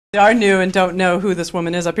Are new and don't know who this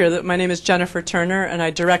woman is up here. My name is Jennifer Turner, and I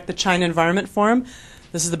direct the China Environment Forum.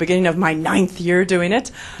 This is the beginning of my 9th year doing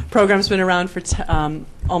it. Program's been around for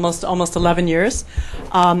almost 11 years.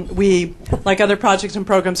 We, like other projects and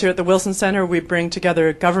programs here at the Wilson Center, we bring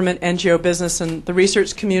together government, NGO, business, and the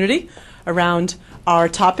research community around our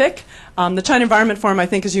topic. The China Environment Forum, I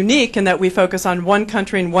think, is unique in that we focus on one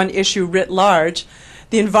country and one issue writ large,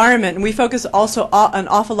 the environment, and we focus also an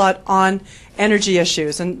awful lot on energy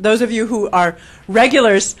issues. And those of you who are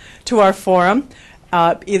regulars to our forum,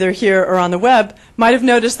 either here or on the web, might have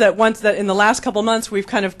noticed that in the last couple months we've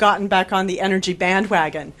kind of gotten back on the energy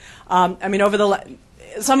bandwagon. I mean,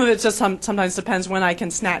 some of it just sometimes depends when I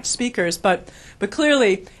can snatch speakers, but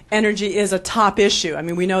clearly energy is a top issue. I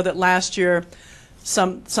mean, we know that last year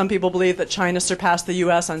some people believe that China surpassed the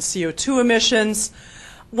U.S. on CO2 emissions.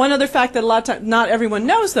 One other fact that not everyone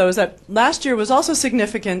knows, though, is that last year was also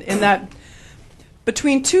significant in that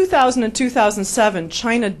between 2000 and 2007,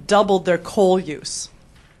 China doubled their coal use,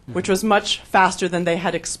 which was much faster than they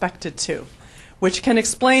had expected to, which can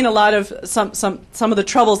explain a lot of some of the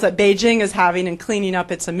troubles that Beijing is having in cleaning up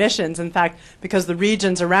its emissions. In fact, because the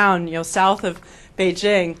regions around, south of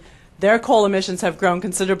Beijing, their coal emissions have grown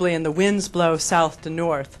considerably, and the winds blow south to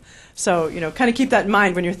north. So, kind of keep that in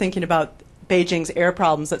mind when you're thinking about Beijing's air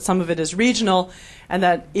problems, that some of it is regional, and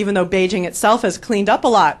that even though Beijing itself has cleaned up a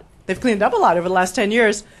lot, they've cleaned up a lot over the last 10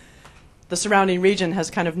 years, the surrounding region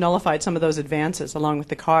has kind of nullified some of those advances along with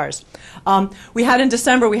the cars. In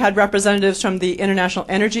December, we had representatives from the International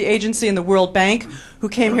Energy Agency and the World Bank who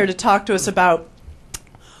came here to talk to us about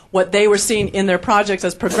what they were seeing in their projects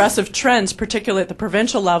as progressive trends, particularly at the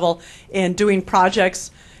provincial level, in doing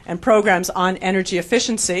projects and programs on energy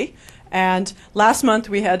efficiency. And last month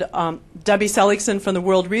we had Debbie Seligson from the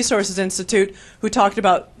World Resources Institute who talked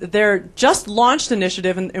about their just launched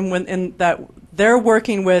initiative in that they're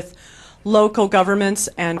working with local governments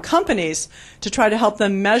and companies to try to help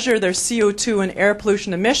them measure their CO2 and air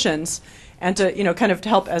pollution emissions, and to kind of to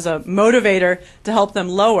help as a motivator to help them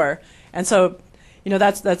lower. And so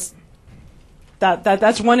that's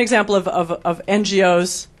one example of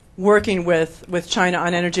NGOs working with China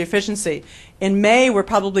on energy efficiency. In May, we're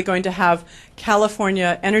probably going to have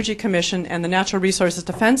California Energy Commission and the Natural Resources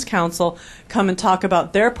Defense Council come and talk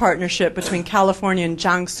about their partnership between California and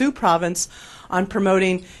Jiangsu province on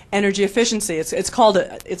promoting energy efficiency. It's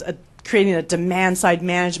creating a demand-side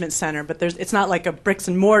management center, but it's not like a bricks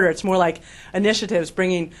and mortar. It's more like initiatives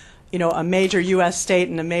bringing a major U.S. state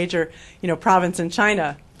and a major province in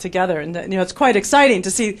China together. And it's quite exciting to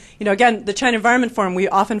see, again, the China Environment Forum, we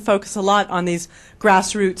often focus a lot on these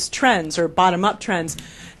grassroots trends or bottom-up trends.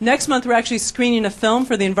 Next month, we're actually screening a film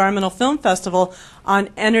for the Environmental Film Festival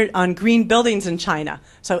on green buildings in China.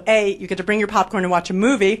 So, you get to bring your popcorn and watch a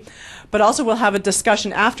movie, but also we'll have a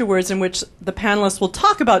discussion afterwards in which the panelists will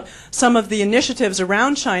talk about some of the initiatives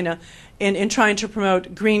around China in trying to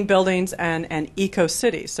promote green buildings and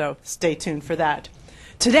eco-cities. So stay tuned for that.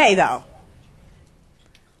 Today, though,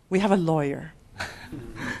 we have a lawyer.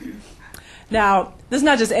 Now, this is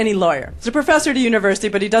not just any lawyer. He's a professor at a university,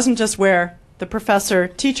 but he doesn't just wear the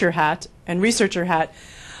professor-teacher hat and researcher hat.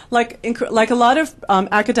 Like a lot of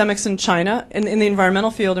academics in China, in the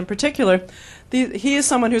environmental field in particular, he is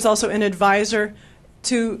someone who's also an advisor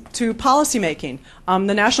to policymaking.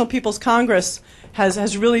 The National People's Congress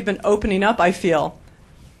has really been opening up, I feel,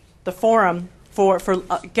 the forum for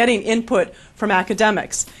getting input from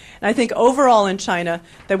academics. And I think overall in China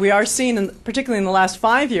that we are seeing, particularly in the last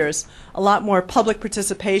 5 years, a lot more public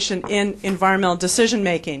participation in environmental decision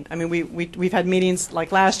making. I mean, we've had meetings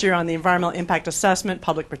like last year on the environmental impact assessment,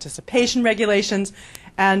 public participation regulations,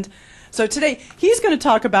 and so today he's going to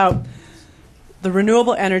talk about the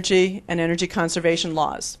renewable energy and energy conservation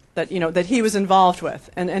laws that he was involved with,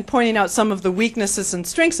 and pointing out some of the weaknesses and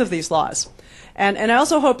strengths of these laws. And I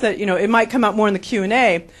also hope that it might come out more in the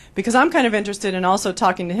Q&A, because I'm kind of interested in also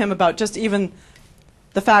talking to him about just even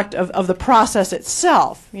the fact of the process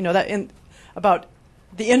itself, about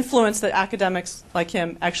the influence that academics like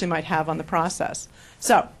him actually might have on the process.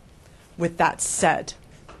 So, with that said,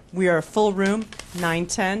 we are a full room,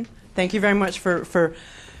 9:10. Thank you very much for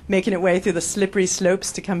making it way through the slippery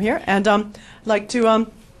slopes to come here. And I'd like to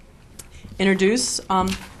introduce,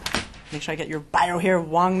 make sure I get your bio here,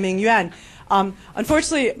 Wang Mingyuan.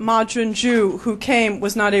 Unfortunately, Ma Junju, who came,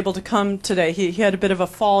 was not able to come today. He had a bit of a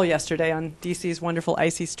fall yesterday on D.C.'s wonderful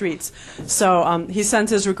icy streets. So he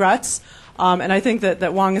sends his regrets, and I think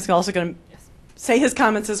that Wang is also going to say his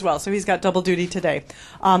comments as well, so he's got double duty today.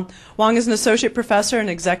 Wang is an associate professor and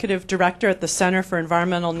executive director at the Center for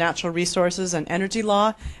Environmental, Natural Resources, and Energy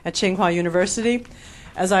Law at Tsinghua University.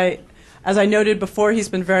 As I As I noted before, he's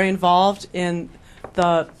been very involved in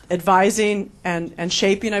the advising and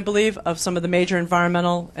shaping, I believe, of some of the major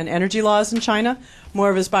environmental and energy laws in China.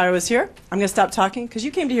 More of his bio is here. I'm going to stop talking because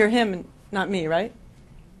you came to hear him and not me, right?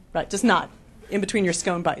 Right, just nod in between your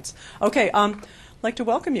scone bites. Okay, I'd like to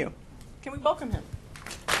welcome you. Can we welcome him?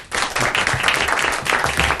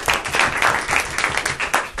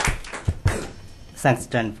 Thanks,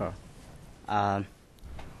 Jennifer.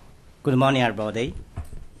 Good morning, everybody.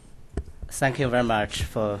 Thank you very much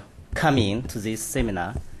for coming to this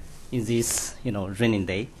seminar in this, rainy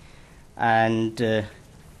day. And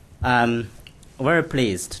I'm very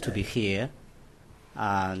pleased to be here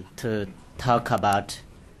to talk about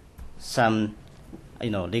some,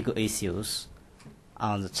 legal issues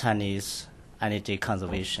on the Chinese energy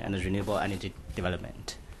conservation and renewable energy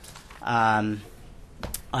development. I'm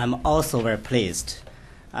also very pleased,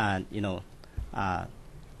 to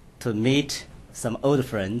meet some old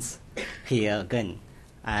friends here again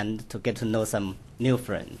and to get to know some new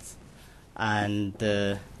friends. And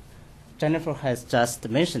Jennifer has just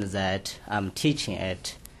mentioned that I'm teaching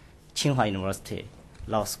at Tsinghua University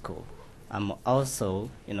Law School. I'm also,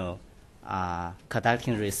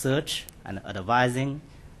 conducting research and advising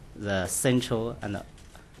the central and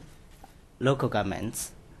local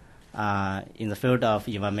governments in the field of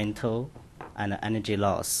environmental and energy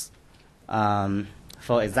laws.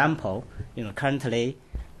 For example, currently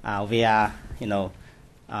we are,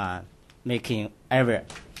 making every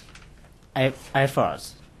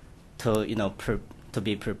efforts to, to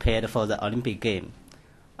be prepared for the Olympic game.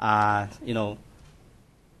 One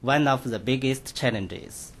of the biggest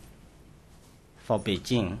challenges for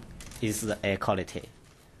Beijing is the air quality.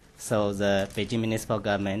 So the Beijing municipal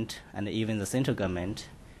government and even the central government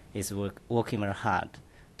is working very hard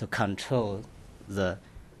to control the,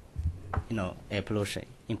 air pollution,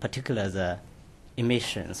 in particular the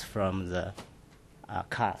emissions from the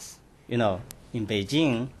cars. In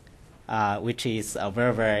Beijing, which is a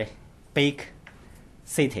very, very big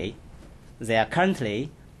city, there are currently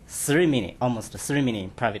almost 3 million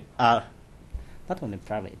private, not only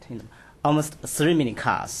private, almost 3 million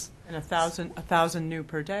cars. And 1,000 new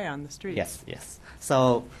per day on the streets. Yes.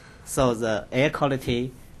 So the air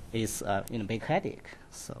quality is big headache.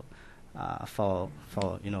 So for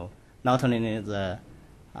not only the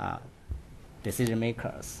decision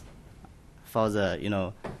makers, for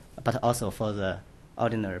the but also for the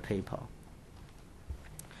ordinary people.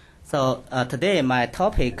 So today my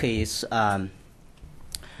topic is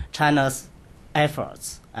China's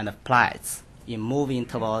efforts and plights in moving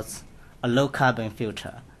towards a low carbon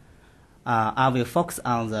future. I will focus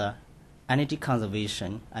on the energy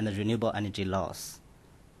conservation and the renewable energy laws.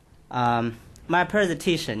 My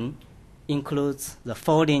presentation includes the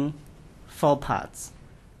following 4 parts: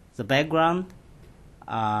 the background,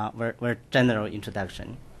 very general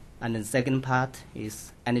introduction, and the second part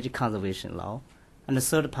is energy conservation law, and the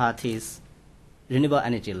third part is renewable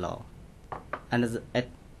energy law, and at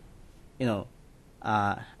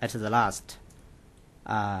the last,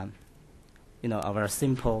 our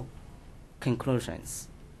simple conclusions.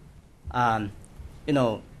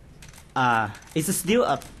 It's still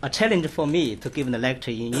a challenge for me to give the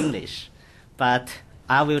lecture in English, but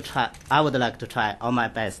I would like to try all my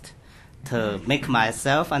best to make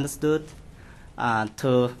myself understood,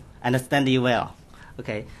 to understand you well.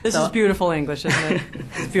 Okay. This is beautiful English, isn't it?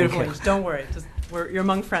 It's beautiful English. Don't worry. You're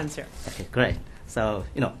among friends here. Okay, great. So,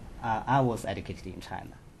 I was educated in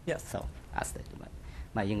China. Yes. So I studied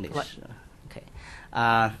my English. Okay.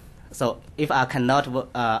 So if I cannot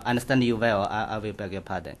understand you well, I will beg your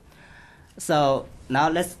pardon. So now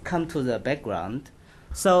let's come to the background.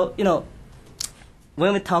 So,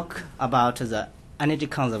 when we talk about the energy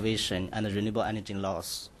conservation and the renewable energy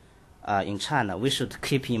laws in China, we should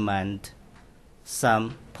keep in mind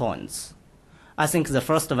some points. I think the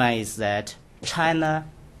first one is that China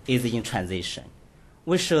is in transition.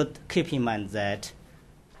 We should keep in mind that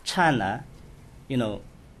China,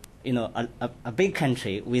 a big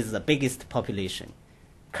country with the biggest population,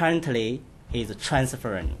 currently is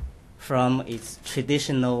transferring from its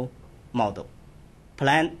traditional model,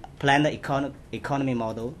 planned economy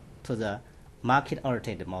model, to the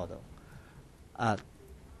market-oriented model,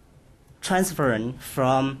 transferring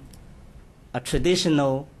from a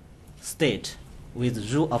traditional state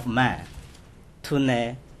with rule of man to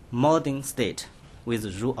a modern state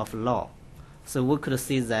with rule of law. So we could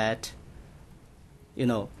see that,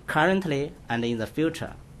 currently and in the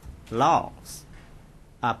future, laws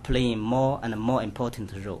are playing more and more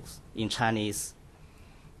important roles in Chinese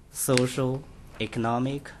social,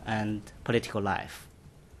 economic, and political life.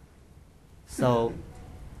 So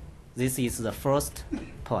this is the first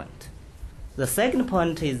point. The second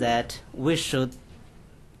point is that we should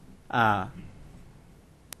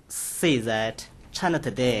see that China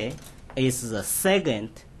today is the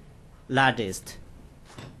second largest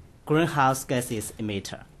greenhouse gases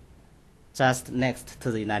emitter, just next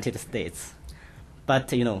to the United States.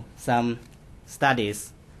 But some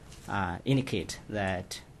studies indicate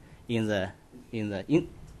that in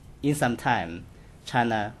some time,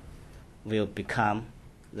 China will become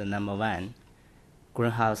the #1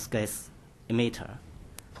 greenhouse gas emitter.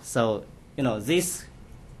 So this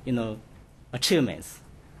achievements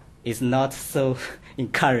is not so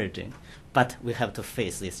encouraging, but we have to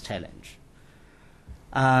face this challenge.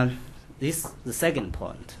 This is the second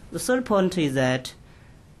point. The third point is that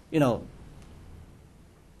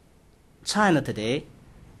China today,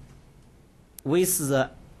 with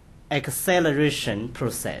the acceleration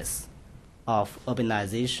process of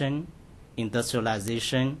urbanization,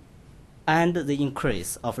 industrialization, and the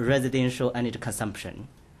increase of residential energy consumption,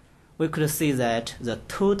 we could see that the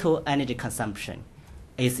total energy consumption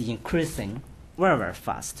is increasing very, very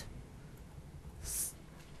fast.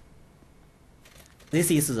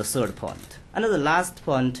 This is the third point. And the last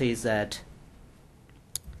point is that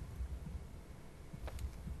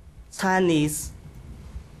Chinese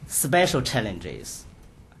special challenges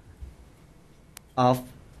of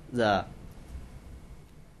the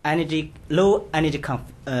low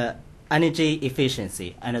energy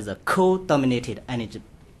efficiency and the coal-dominated energy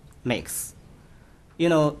mix.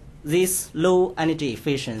 This low energy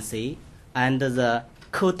efficiency and the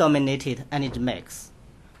coal-dominated energy mix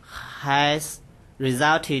has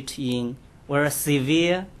resulted in very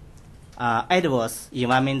severe adverse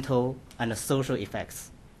environmental and social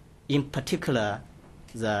effects, in particular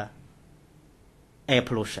the air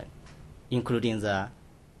pollution, including the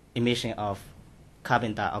emission of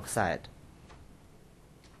carbon dioxide.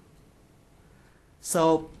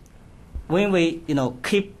 So when we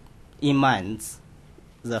keep in mind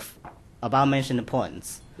the above-mentioned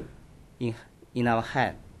points in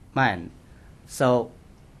our mind, so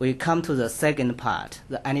we come to the second part,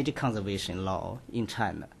 the energy conservation law in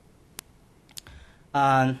China.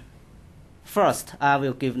 First, I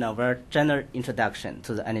will give a very general introduction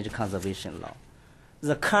to the energy conservation law.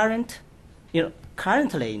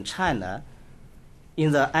 Currently in China,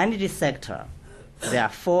 in the energy sector, there are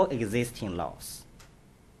 4 existing laws.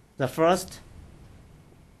 The first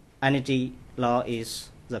energy law is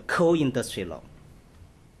the coal industry law.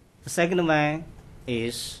 The second one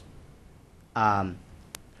is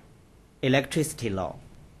electricity law.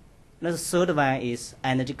 And the third one is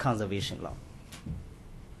energy conservation law.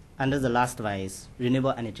 And the last one is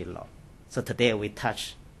renewable energy law. So today we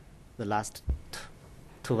touch the last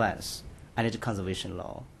two ones, energy conservation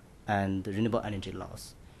law and renewable energy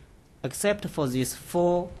laws. Except for these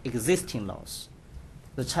 4 existing laws,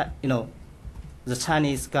 the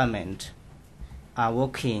Chinese government are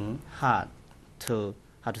working hard to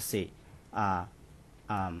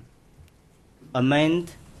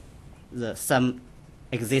amend some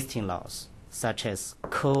existing laws, such as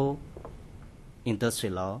coal industry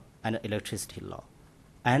law and electricity law,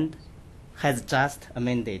 and has just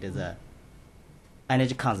amended the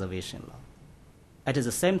energy conservation law. At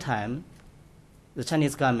the same time, the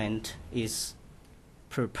Chinese government is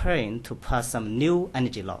preparing to pass some new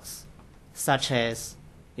energy laws, such as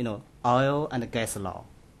oil and gas law,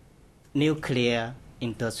 nuclear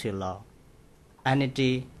industrial law,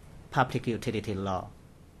 energy public utility law,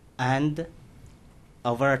 and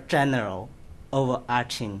a very general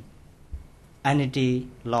overarching energy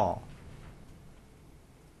law,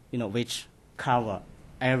 which cover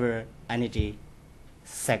every energy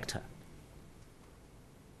sector.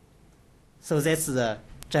 So that's the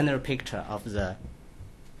general picture of the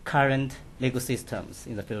current legal systems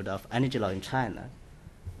in the field of energy law in China.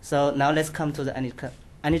 So now let's come to the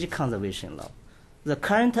energy conservation law. The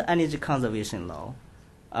current energy conservation law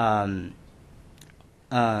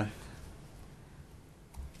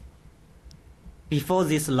before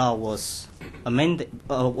this law was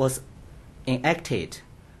enacted,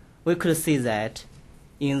 we could see that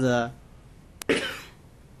in the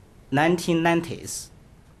 1990s,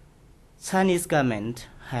 Chinese government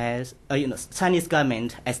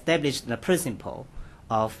established the principle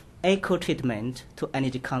of equal treatment to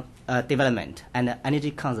energy development and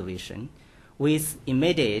energy conservation, with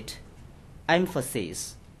immediate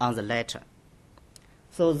emphasis on the latter.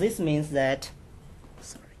 So this means that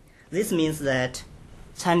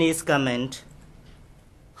Chinese government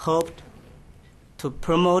hoped to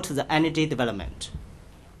promote the energy development,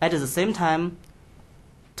 at the same time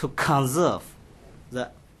to conserve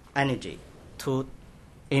the energy, to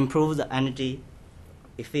improve the energy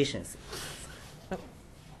efficiency.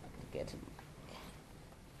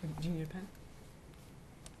 Do you need a pen?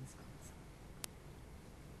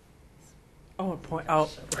 Oh, a point. Oh,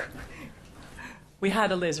 we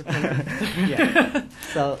had a laser printer. Yeah.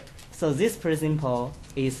 So this principle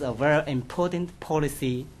is a very important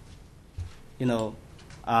policy,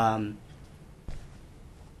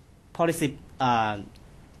 policy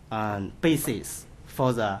basis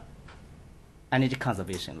for the energy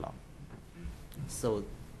conservation law. So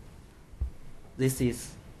this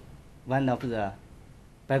is one of the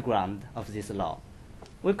background of this law.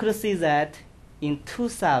 We could see that in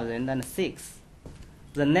 2006,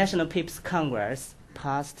 the National People's Congress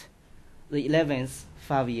passed the 11th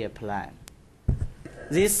five-year plan.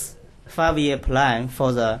 This five-year plan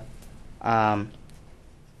for the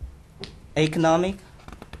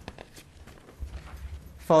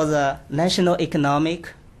national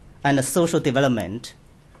economic and social development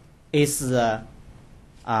is the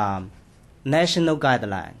national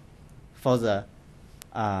guideline for the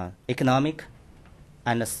economic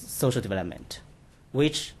and social development,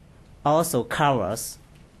 which also covers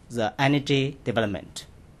the energy development.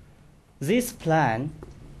 This plan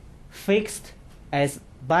fixed as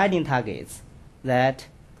binding targets that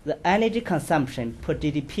the energy consumption per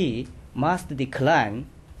GDP must decline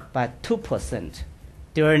by 2%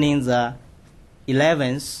 during the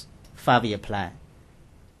 11th five-year plan.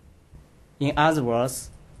 In other words,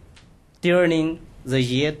 during the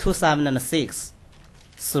year 2006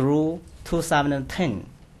 through 2010,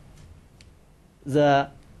 the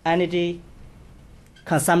energy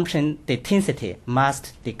consumption intensity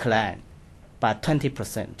must decline by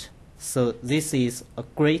 20%. So this is a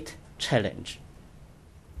great challenge.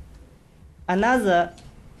 Another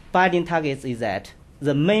binding target is that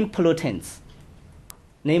the main pollutants,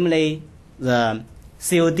 namely the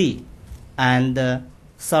COD and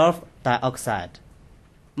sulfur dioxide,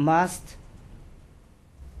 must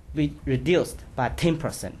be reduced by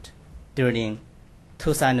 10% during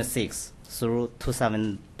 2006 through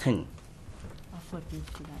 2010. I'll flip you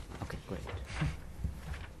to that. Okay, great.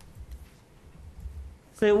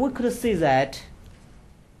 So we could see that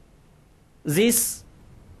these,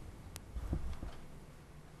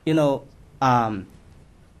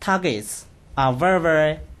 targets are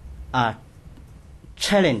very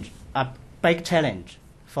big challenge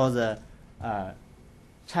for the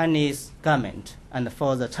Chinese government and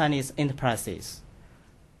for the Chinese enterprises.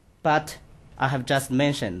 But I have just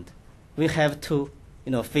mentioned we have to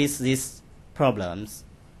face these problems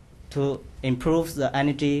to improve the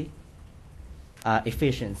energy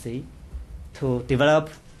efficiency, to develop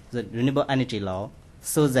the renewable energy law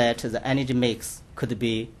so that the energy mix could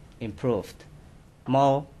be improved.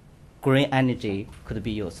 More green energy could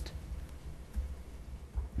be used.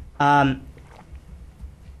 I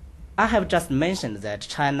have just mentioned that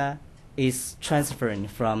China is transferring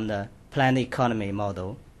from the planned economy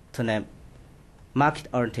model to the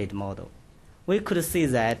market-oriented model. We could see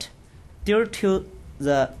that due to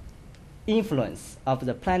the influence of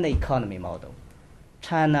the planned economy model,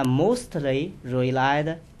 China mostly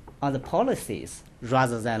relied on the policies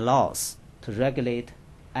rather than laws to regulate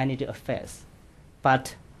energy affairs.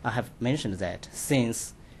 But I have mentioned that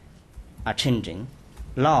things are changing.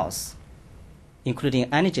 Laws,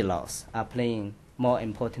 including energy laws, are playing more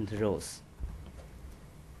important roles.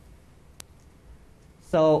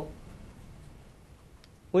 So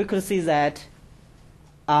we could see that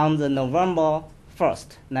on the November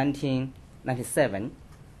 1st, 1997,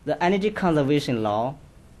 the Energy Conservation Law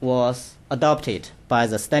was adopted by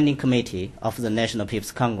the Standing Committee of the National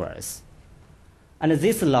People's Congress. And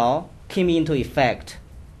this law came into effect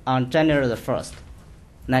on January the 1st,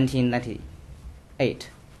 1998.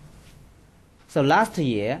 So last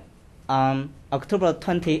year, on October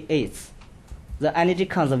 28th, the Energy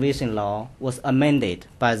Conservation Law was amended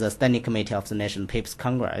by the Standing Committee of the National People's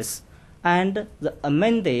Congress, and the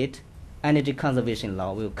amended Energy Conservation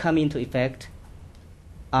Law will come into effect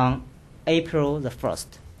on April the 1st,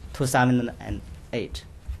 2008.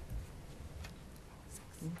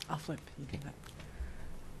 I'll flip. You do that.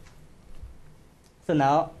 So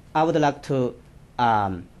now I would like to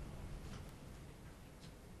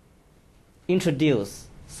introduce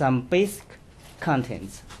some basic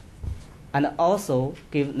contents and also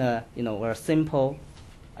give a very simple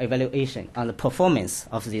evaluation on the performance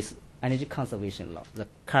of this energy conservation law, the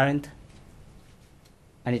current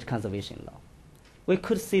energy conservation law. We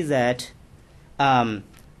could see that the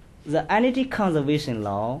energy conservation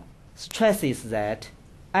law stresses that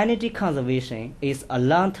energy conservation is a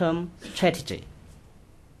long-term strategy.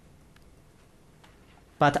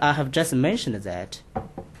 But I have just mentioned that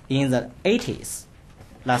in the 80s,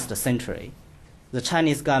 last century, the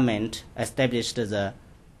Chinese government established the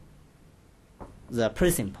the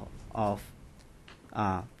principle of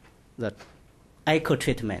the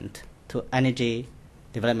eco-treatment to energy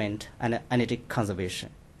development and energy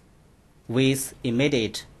conservation, with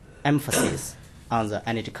immediate emphasis on the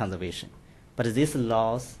energy conservation. But this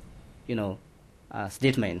law's,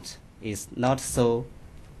 statement is not so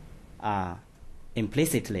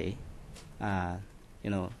implicitly,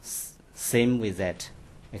 same with that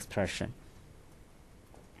expression.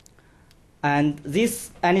 And this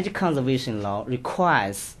energy conservation law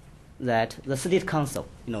requires that the State Council,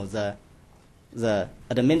 the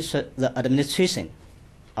administration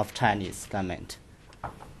of Chinese government,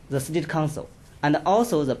 the State Council, and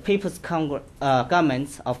also the People's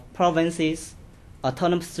governments of provinces,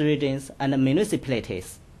 autonomous regions, and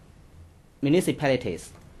municipalities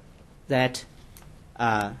that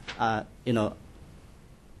are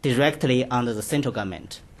directly under the central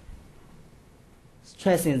government,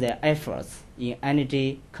 stressing their efforts in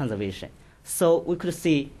energy conservation. So we could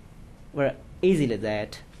see very easily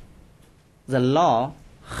that the law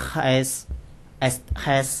has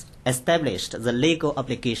established the legal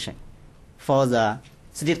obligation for the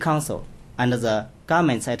State Council and the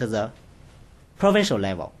governments at the provincial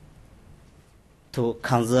level to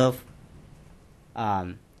conserve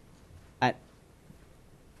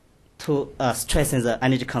to strengthen the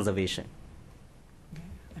energy conservation. Okay,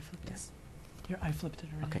 I flipped it. Here, I flipped it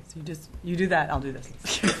already. Okay. So you do that. I'll do this.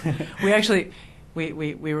 We actually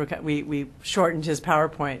we shortened his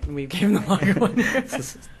PowerPoint and we gave him the longer one.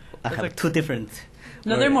 I have two different.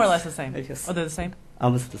 No, they're more or less the same. Yes. Oh, they're the same.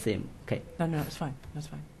 Almost the same. Okay. No, it's fine. That's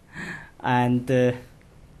fine. And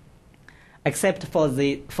except for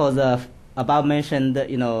the above mentioned,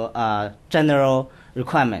 general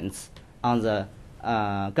requirements on the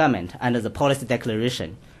government and the policy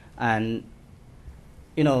declaration, and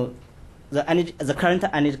the current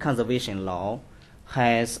energy conservation law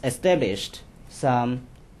has established some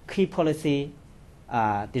key policy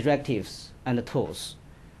directives and tools.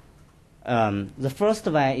 The first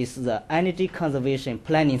one is the energy conservation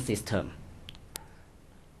planning system.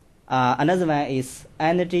 Another one is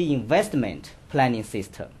energy investment planning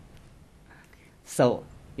system. So,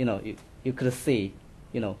 you could see,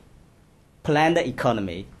 planned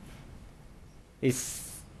economy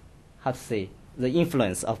is, the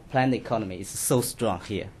influence of planned economy is so strong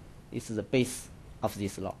here. It's the base of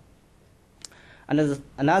this law.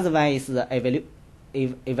 Another one is the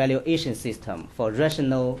evaluation system for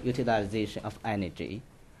rational utilization of energy.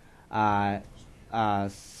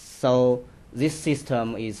 So this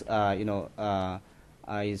system is,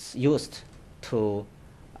 is used to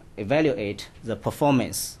evaluate the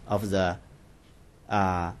performance of the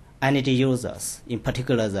energy users, in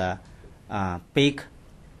particular the big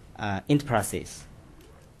enterprises.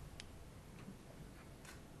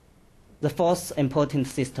 The fourth important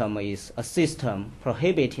system is a system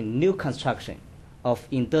prohibiting new construction of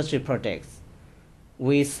industrial projects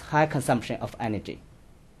with high consumption of energy.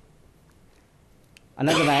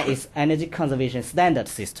 Another one is energy conservation standard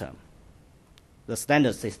system, the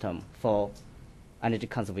standard system for energy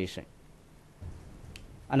conservation.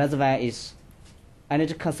 Another one is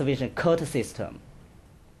energy conservation quota system,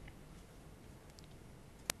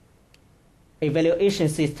 evaluation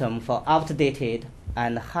system for outdated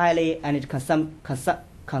and highly energy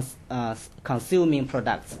consuming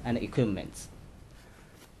products and equipment.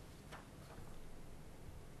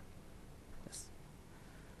 Yes.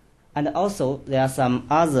 And also there are some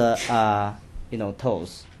other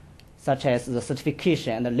tools, such as the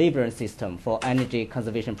certification and labeling system for energy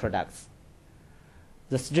conservation products,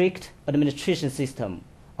 the strict administration system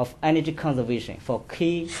of energy conservation for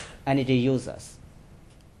key energy users.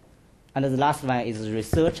 And the last one is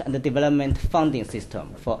research and development funding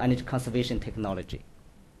system for energy conservation technology.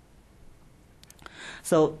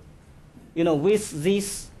 So, with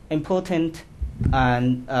these important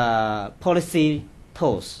policy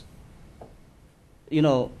tools,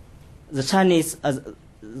 the Chinese,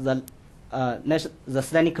 the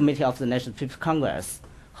Standing Committee of the National People's Congress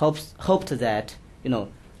hoped that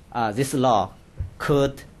this law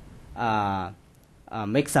could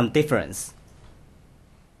make some difference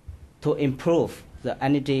to improve the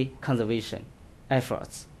energy conservation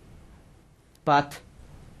efforts. But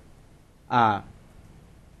the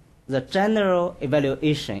general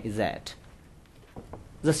evaluation is that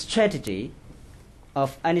the strategy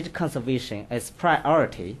of energy conservation as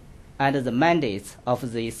priority and the mandates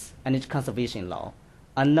of this energy conservation law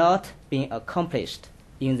are not being accomplished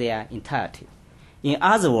in their entirety. In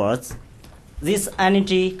other words, this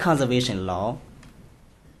energy conservation law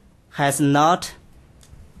has not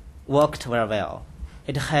worked very well.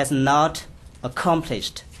 It has not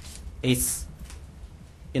accomplished its,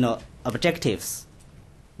 objectives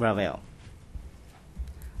very well.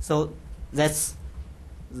 So that's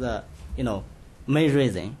the main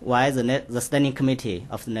reason why the Standing Committee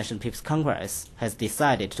of the National People's Congress has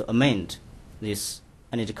decided to amend this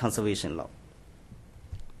energy conservation law.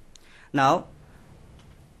 Now,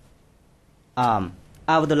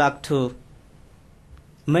 I would like to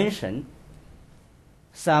mention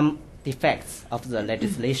some defects of the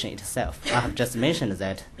legislation itself. I have just mentioned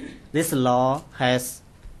that this law has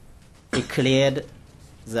declared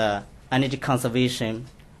the energy conservation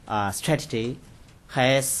strategy,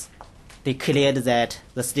 has declared that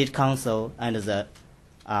the state council and the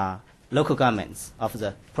local governments of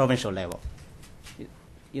the provincial level,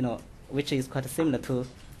 which is quite similar to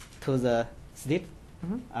the state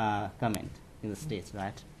government in the States,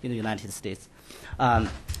 right? In the United States.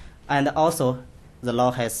 And also, the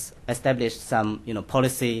law has established some,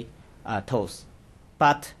 policy tools,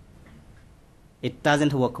 but it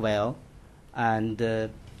doesn't work well, and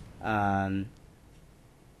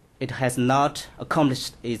it has not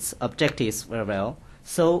accomplished its objectives very well.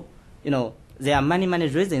 So, there are many, many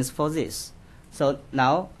reasons for this. So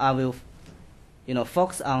now I will,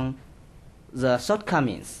 focus on the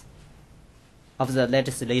shortcomings of the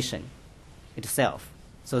legislation itself.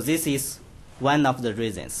 So this is one of the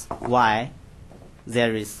reasons why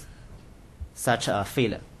there is such a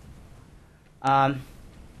failure.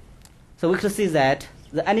 So we could see that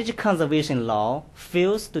the energy conservation law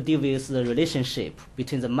fails to deal with the relationship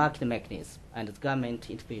between the market mechanism and the government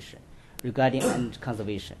intervention regarding energy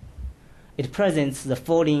conservation. It presents the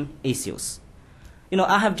following issues.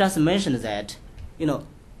 I have just mentioned that,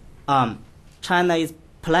 China is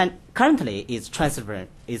currently is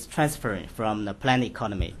transferring from the planned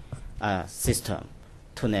economy system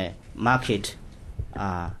to the market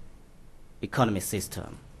economy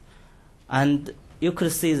system. And you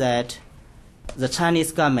could see that the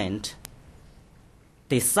Chinese government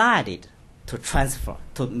decided to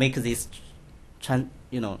make this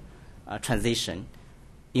transition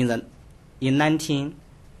in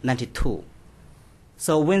 1992.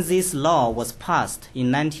 So when this law was passed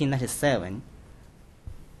in 1997,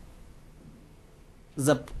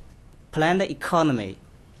 the planned economy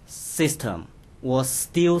system was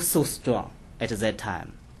still so strong at that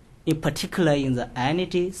time, in particular in the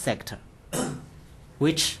energy sector,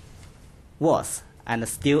 which was and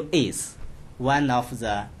still is one of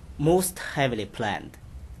the most heavily planned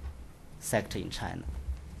sector in China.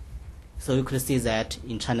 So you could see that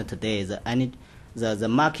in China today, the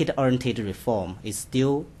market-oriented reform is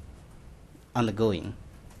still undergoing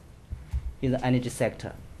in the energy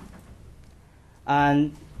sector.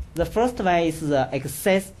 And the first one is the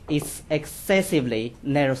excessively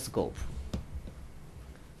narrow scope.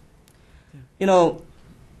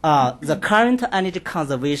 The current energy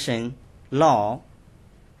conservation law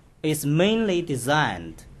is mainly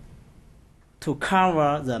designed to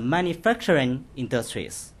cover the manufacturing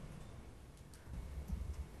industries.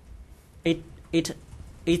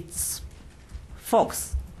 Its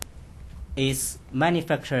focus is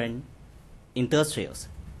manufacturing industrials,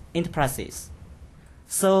 enterprises.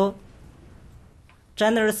 So,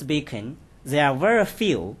 generally speaking, there are very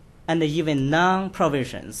few and even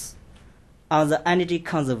non-provisions on the energy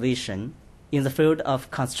conservation in the field of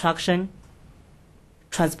construction,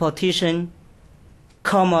 transportation,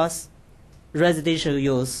 commerce, residential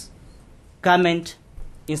use, government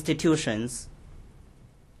institutions,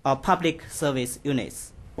 or public service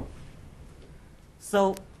units.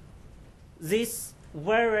 So this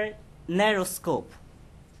very narrow scope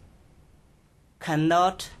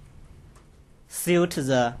cannot suit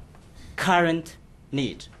the current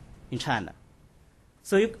need in China.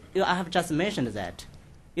 So I have just mentioned that,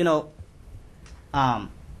 in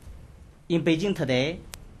Beijing today,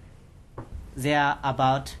 there are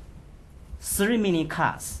about 3 million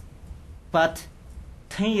cars, but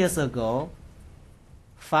 10 years ago,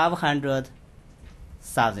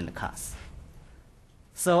 500,000 cars.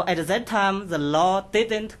 So at that time, the law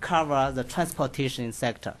didn't cover the transportation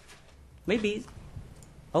sector. Maybe,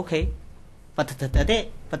 okay, but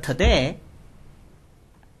today,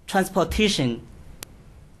 transportation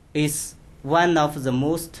is one of the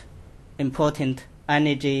most important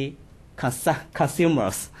energy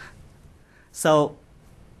consumers. So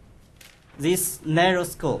this narrow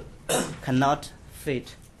scope cannot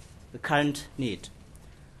fit the current need.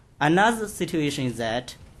 Another situation is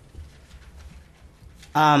that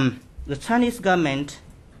the Chinese government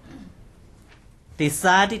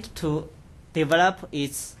decided to develop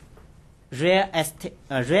its real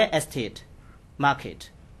estate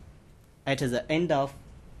market at the end of,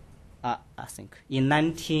 I think, in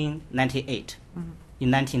 1998. Mm-hmm.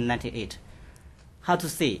 In 1998. How to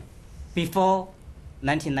say? before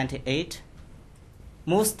 1998,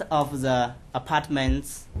 most of the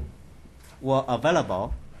apartments were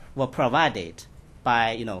available, were provided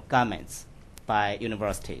by governments, by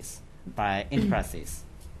universities, by enterprises,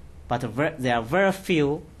 but there are very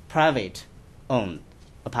few private-owned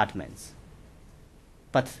apartments.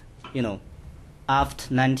 But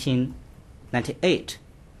after 1998,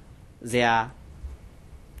 there are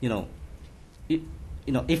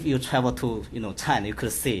if you travel to China, you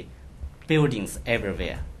could see buildings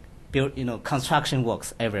everywhere, construction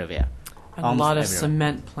works everywhere. And a lot of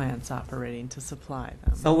cement plants operating to supply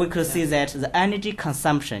them. So we could see that the energy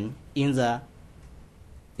consumption in the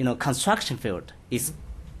construction field is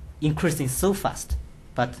increasing so fast.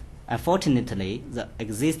 But unfortunately, the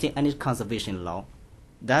existing energy conservation law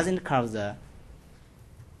doesn't cover the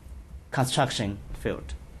construction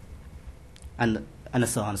field, and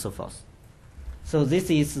so on and so forth. So this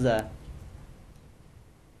is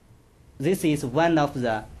one of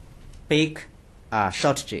the big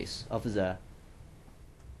shortages of the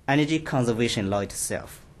energy conservation law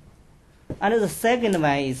itself. And the second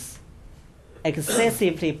one is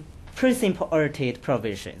excessively principle-oriented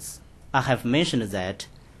provisions. I have mentioned that,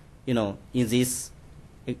 in this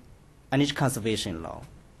energy conservation law,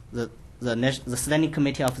 the Standing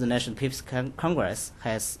Committee of the National People's Congress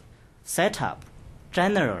has set up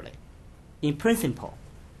generally, in principle,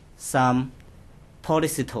 some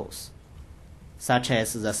policy tools, such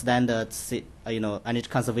as the standard, energy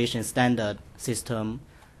conservation standard system,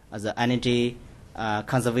 the energy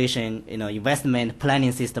conservation, investment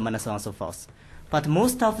planning system, and so on and so forth. But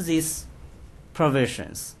most of these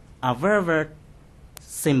provisions are very, very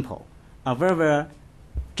simple, are very, very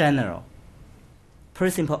general,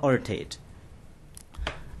 principle-oriented.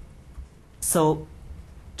 So,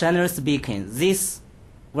 generally speaking, these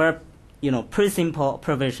very, principle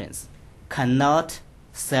provisions cannot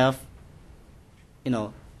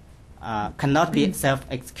cannot be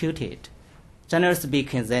self-executed. Generally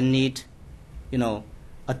speaking, they need,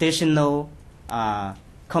 additional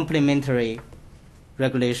complementary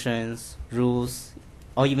regulations, rules,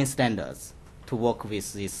 or even standards to work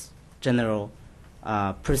with these general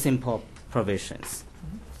principle provisions.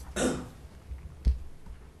 I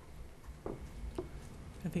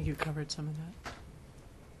think you covered some of that.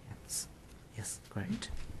 Yes, great.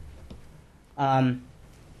 And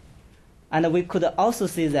we could also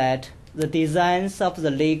see that the designs of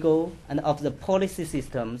the legal and of the policy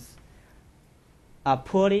systems are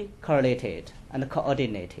poorly correlated and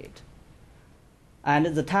coordinated. And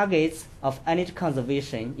the targets of energy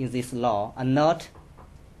conservation in this law are not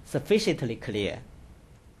sufficiently clear.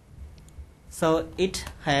 So it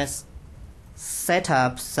has set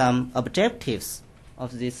up some objectives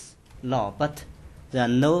of this law, but there are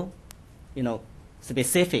no,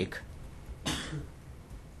 specific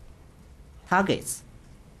targets.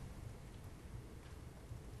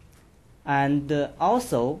 And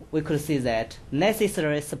also, we could see that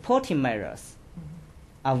necessary supporting measures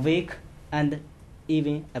are weak and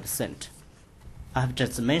even absent. I have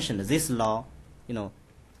just mentioned this law,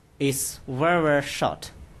 is very, very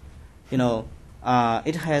short.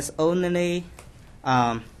 It has only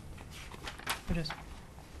it is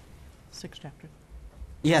 6 chapters.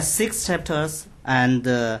 Yes, 6 chapters and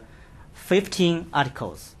 50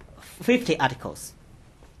 articles.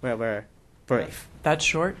 Very, very brief. That's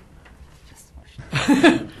short.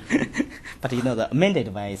 But the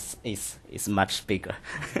amended one is much bigger.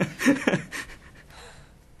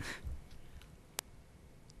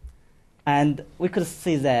 And we could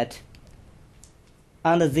see that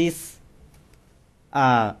under this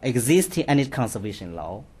existing energy conservation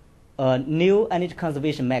law, a new energy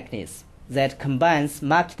conservation mechanism that combines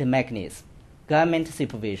market mechanism, government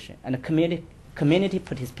supervision, and community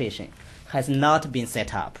participation has not been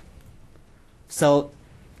set up. So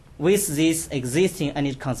with this existing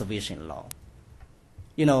energy conservation law,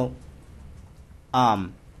 the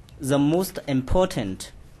most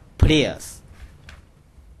important players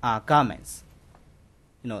are governments,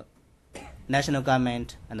 national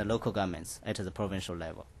government and the local governments at the provincial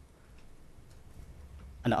level,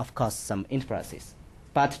 and of course some enterprises.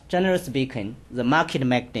 But generally speaking, the market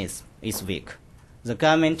mechanism is weak. The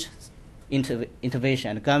government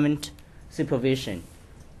intervention and government supervision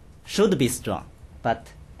should be strong,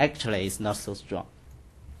 but actually it's not so strong.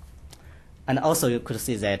 And also you could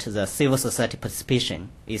see that the civil society participation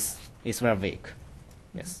is very weak,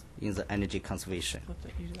 yes, in the energy conservation.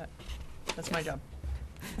 You do that. That's my job.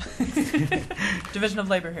 Division of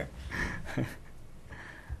labor here.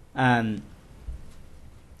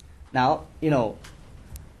 Now,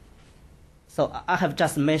 so I have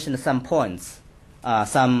just mentioned some points,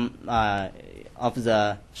 some of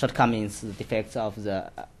the shortcomings, the defects of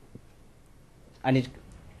the energy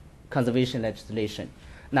conservation legislation.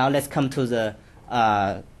 Now let's come to the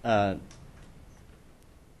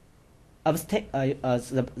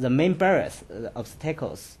the main barriers, the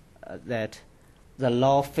obstacles that the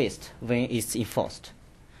law faced when it's enforced.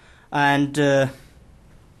 And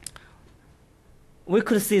we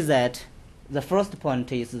could see that the first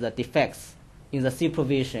point is the defects in the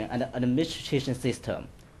supervision and administration system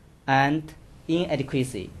and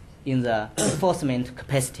inadequacy in the enforcement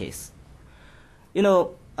capacities.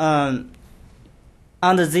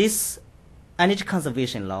 Under this energy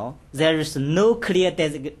conservation law, there is no clear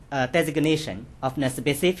designation of a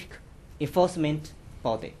specific enforcement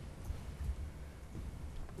body.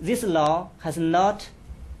 This law has not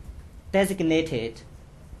designated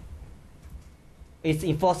its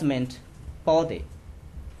enforcement body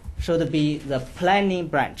should be the planning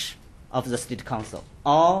branch of the State Council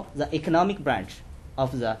or the economic branch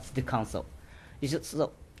of the State Council.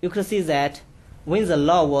 So you could see that when the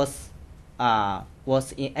law was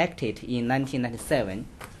enacted in 1997,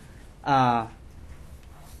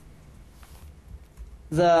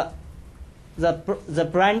 the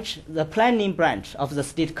planning branch of the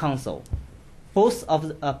State Council, both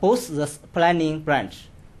the planning branch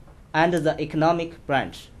and the economic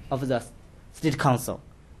branch of the State Council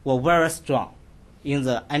were very strong in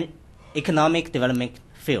the economic development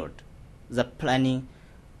field. The Planning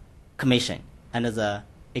Commission and the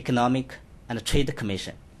Economic and Trade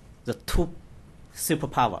Commission, the two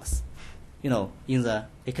superpowers, in the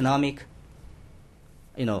economic,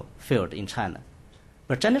 field in China.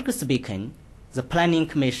 But generally speaking, the Planning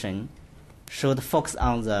Commission should focus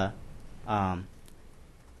on the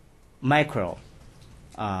micro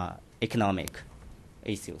economic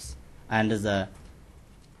issues, and the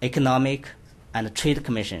Economic and Trade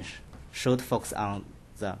Commission should focus on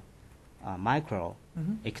the micro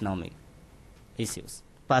economic issues.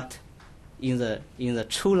 But in the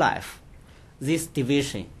true life, this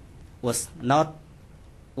division was not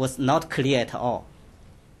clear at all.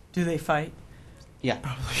 Do they fight? Yeah,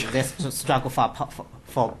 they struggle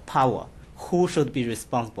for power. Who should be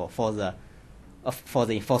responsible for the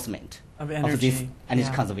enforcement of this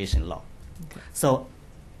energy conservation law? Okay. So,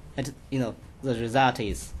 the result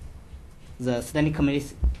is the Standing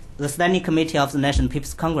Committee of the National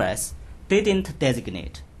People's Congress didn't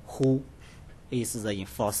designate who is the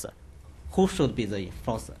enforcer, who should be the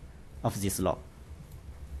enforcer of this law.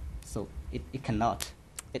 So it cannot,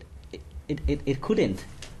 it couldn't,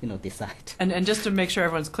 decide. And just to make sure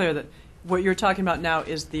everyone's clear that what you're talking about now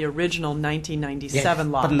is the original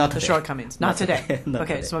 1997 law, but not the today. Shortcomings. Not today. Not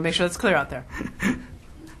okay, today. so make sure that's clear out there.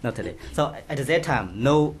 Not today. So at that time,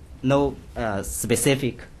 no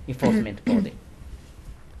specific enforcement body.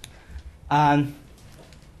 And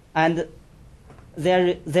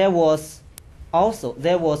there was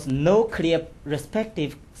no clear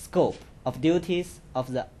respective scope of duties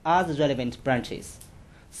of the other relevant branches.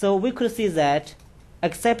 So we could see that,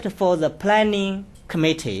 except for the Planning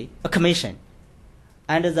Commission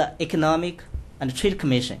and the Economic and Trade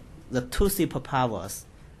Commission, the two superpowers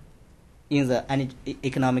in the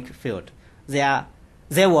economic field, there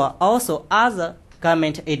were also other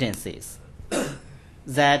government agencies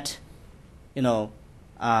that were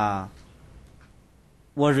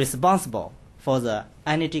responsible for the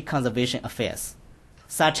energy conservation affairs,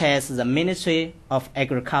 such as the Ministry of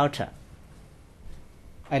Agriculture.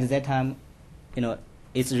 At that time,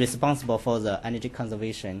 it's responsible for the energy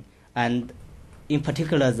conservation, and in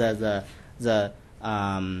particular the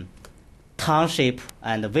township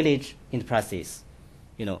and village enterprises,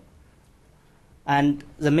 and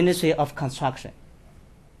the Ministry of Construction.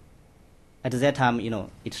 At that time,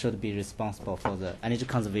 it should be responsible for the energy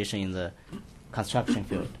conservation in the construction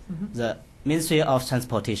field. The Ministry of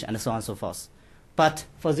Transportation, and so on and so forth. But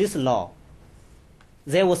for this law,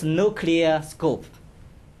 there was no clear scope,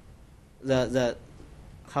 the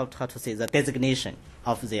designation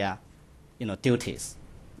of their duties,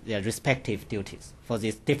 their respective duties for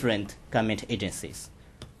these different government agencies.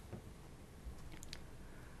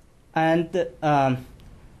 And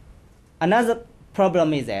another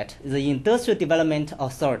problem is that the industrial development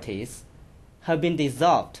authorities have been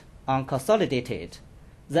dissolved and consolidated.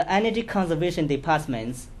 The energy conservation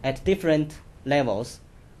departments at different levels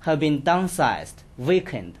have been downsized,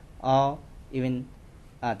 weakened, or even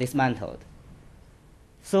dismantled.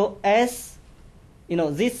 So as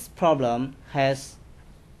this problem has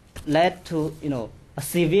led to a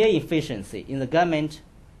severe inefficiency in the government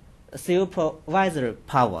supervisory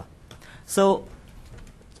power. So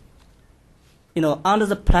under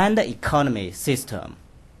the planned economy system,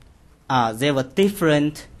 there were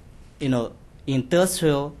different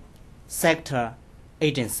industrial sector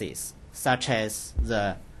agencies, such as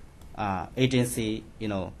the agency,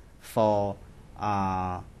 for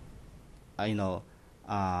how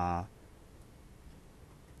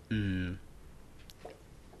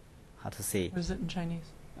to say? What is it in Chinese?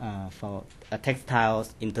 For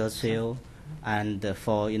textiles, industrial, and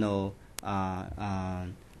for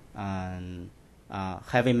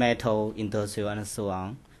heavy metal, industrial, and so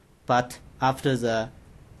on. But after the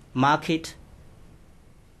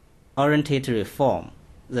market-oriented reform,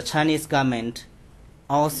 the Chinese government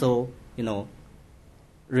also,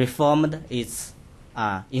 reformed its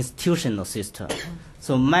institutional system.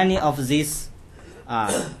 So many of these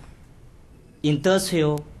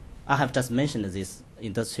industrial, I have just mentioned this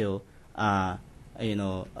industrial,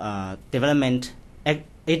 development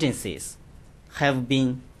agencies have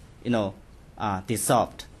been,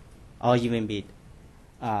 dissolved or even be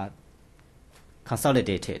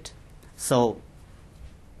consolidated. So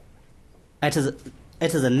at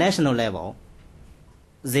the national level,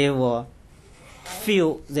 there are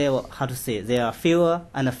fewer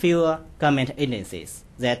and fewer government agencies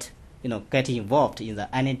that get involved in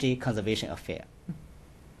the energy conservation affair.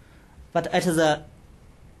 But at the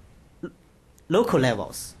local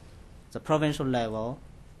levels, the provincial level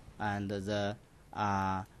and the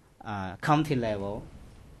county level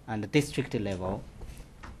and the district level,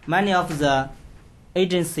 many of the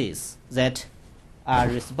agencies that are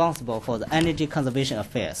responsible for the energy conservation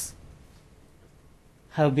affairs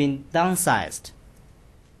have been downsized,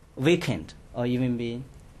 weakened, or even been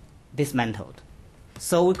dismantled.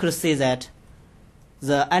 So we could see that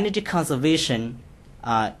the energy conservation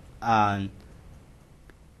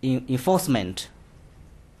enforcement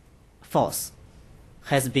force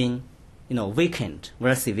has been, weakened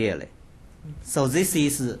very severely. So this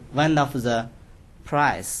is one of the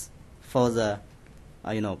price for the,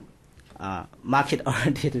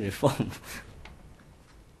 market-oriented reform.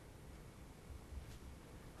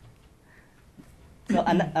 So,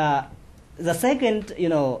 and the second,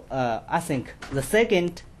 I think the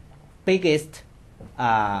second biggest,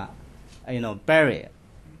 barrier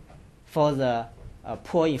for the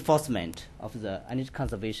poor enforcement of the energy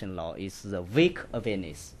conservation law is the weak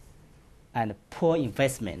awareness and poor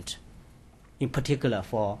investment, in particular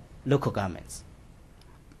for local governments.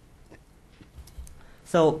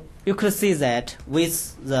 So you could see that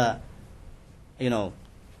with the,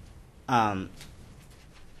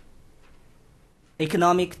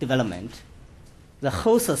 economic development, the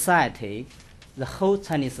whole society, the whole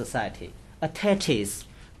Chinese society attaches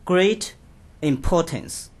great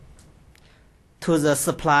importance to the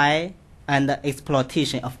supply and the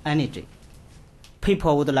exploitation of energy.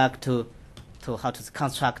 People would like to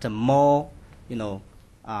construct more,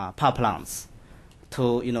 power plants,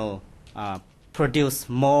 to, produce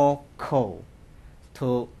more coal,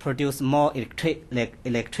 to produce more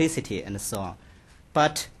electricity, and so on.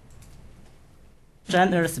 But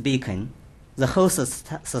generally speaking, the whole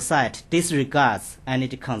society disregards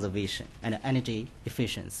energy conservation and energy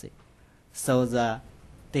efficiency. So the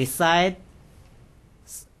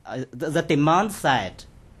demand side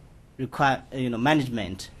require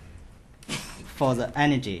management for the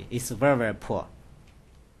energy is very, very poor.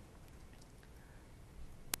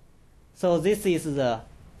 So this is the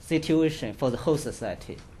situation for the whole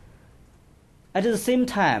society. At the same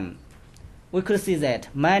time, we could see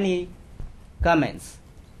that many governments,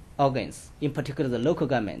 organs, in particular the local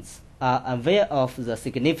governments, are aware of the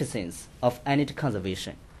significance of energy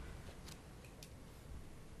conservation.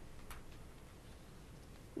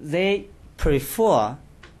 They prefer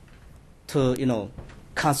to,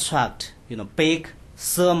 construct, big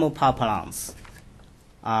thermal power plants.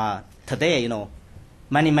 Today,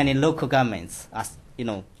 many local governments are,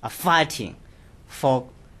 are fighting for,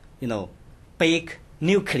 big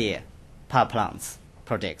nuclear power plants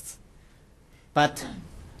projects. But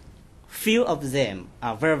few of them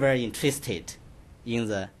are very, very interested in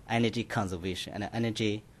the energy conservation and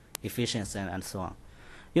energy efficiency and so on.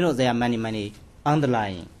 There are many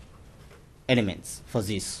underlying elements for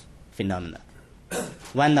this phenomena.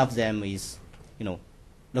 One of them is,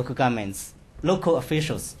 local governments, local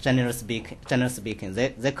officials, generally speaking,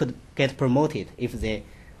 they could get promoted if they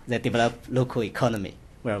develop local economy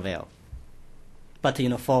very well. But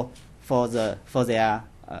for their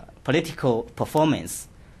political performance,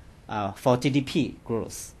 for GDP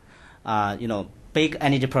growth, big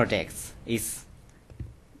energy projects is,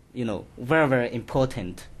 very, very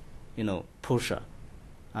important, pusher.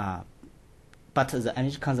 But the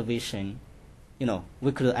energy conservation,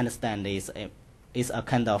 we could understand is a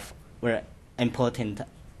kind of very important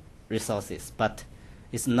resources, but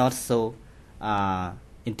it's not so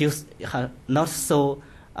not so,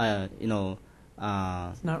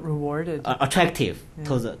 It's not rewarded. attractive Yeah.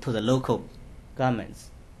 to the local governments.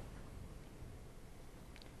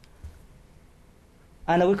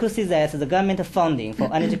 And we could see that the government funding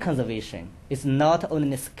for energy conservation is not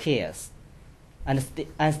only scarce and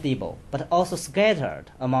unstable, but also scattered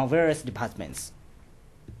among various departments.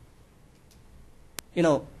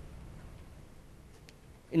 The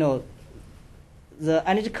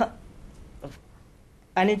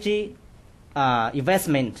energy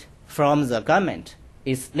investment from the government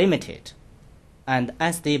is limited and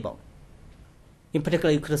unstable. In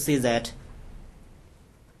particular, you could see that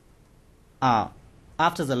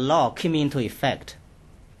after the law came into effect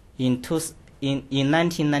in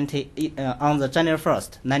 1990, on the January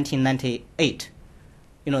 1st, 1998,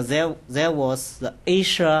 there was the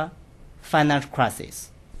Asia financial crisis.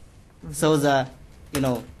 Mm-hmm. So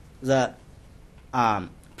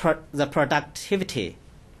the productivity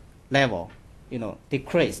level,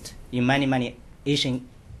 decreased in many Asian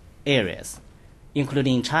areas,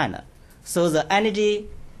 including China. So the energy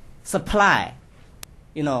supply,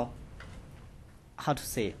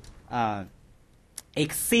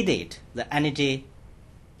 exceeded the energy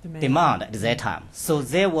demand at that time. So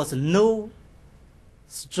there was no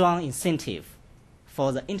strong incentive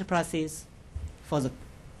for the enterprises, for the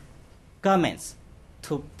governments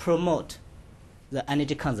to promote the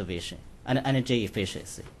energy conservation and energy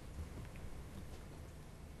efficiency.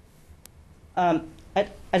 At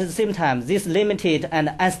the same time, this limited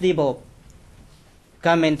and unstable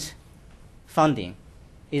government funding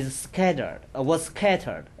was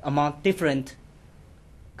scattered among different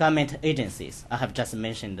government agencies. I have just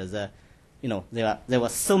mentioned there were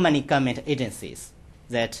so many government agencies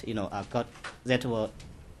that were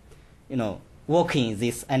working in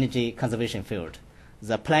this energy conservation field.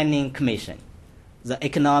 The Planning Commission, the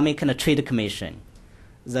Economic and Trade Commission,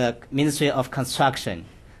 the Ministry of Construction,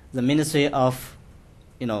 the Ministry of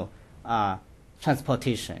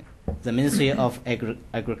Transportation, the Ministry of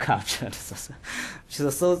Agriculture.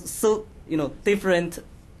 So different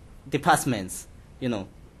departments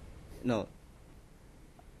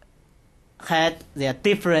had their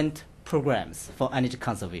different programs for energy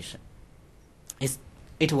conservation.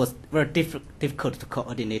 It was very difficult to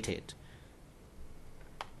coordinate it.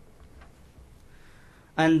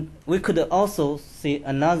 And we could also see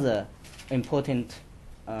another important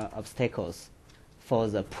obstacles for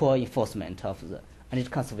the poor enforcement of the energy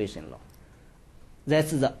conservation law.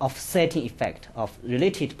 That's the offsetting effect of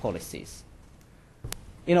related policies.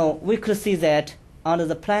 We could see that under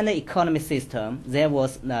the planned economy system, there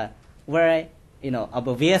was a very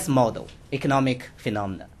obvious model, economic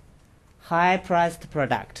phenomena. High-priced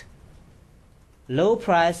product,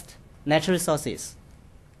 low-priced natural resources,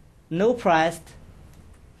 no-priced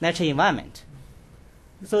natural environment.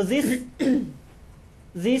 So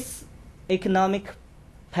this economic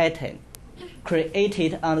pattern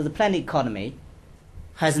created under the planned economy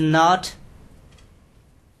has not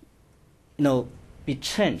be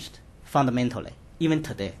changed fundamentally, even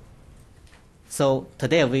today. So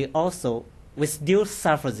today we still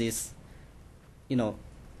suffer this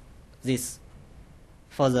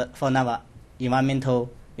for our environmental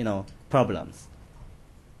problems.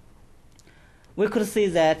 We could see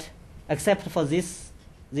that except for this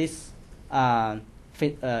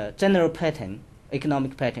general pattern,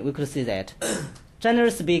 economic pattern, we could see that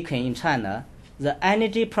generally speaking in China, the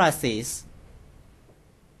energy prices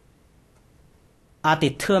are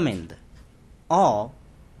determined or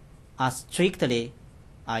are strictly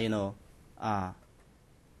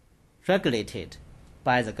regulated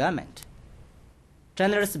by the government.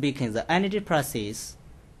 Generally speaking, the energy prices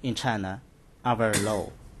in China are very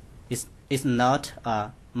low. It's not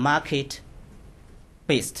a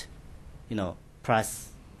market-based,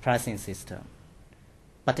 pricing system.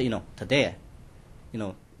 But today,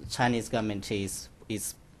 the Chinese government is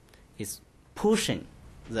pushing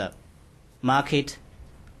the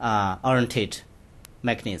market-oriented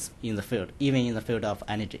mechanism in the field, even in the field of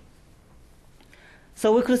energy.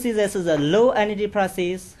 So we could see that the low energy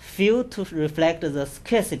prices fail to reflect the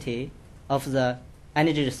scarcity of the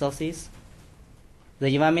energy resources, the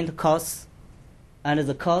environmental costs, and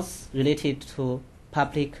the costs related to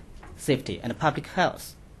public safety and public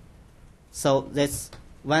health. So that's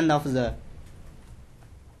one of the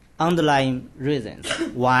underlying reasons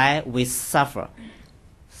why we suffer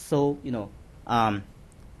so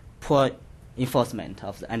poor enforcement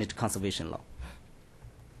of the energy conservation law.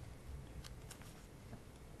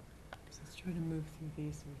 Let's try to move through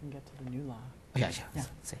these so we can get to the new law. Yeah.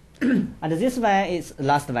 And this one is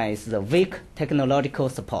last one is the weak technological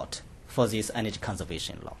support for this energy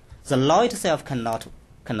conservation law. The law itself cannot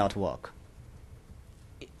cannot work.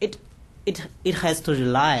 It has to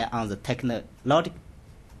rely on the technology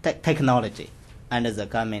and the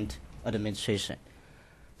government administration.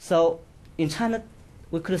 So in China,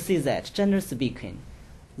 we could see that, generally speaking,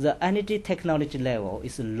 the energy technology level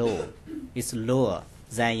is lower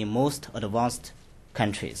than in most advanced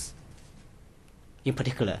countries. In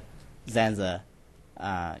particular, than the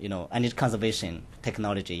energy conservation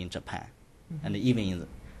technology in Japan, and even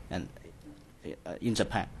in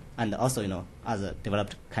Japan, and also other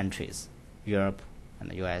developed countries, Europe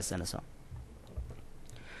and the US and so on.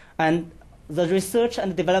 And the research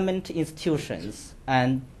and development institutions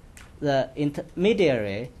and the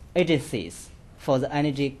intermediary agencies for the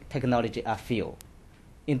energy technology are few.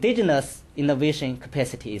 Indigenous innovation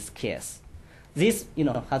capacity is scarce. This,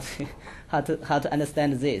 how to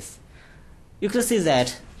understand this? You could see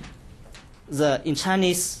that in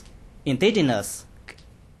Chinese indigenous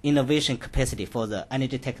innovation capacity for the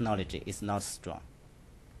energy technology is not strong.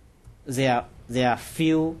 There are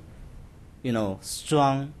few,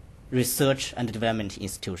 strong research and development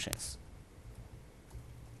institutions.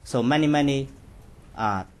 So many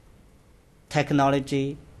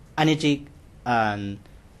technology, energy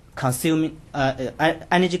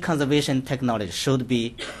energy conservation technology should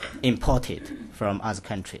be imported from other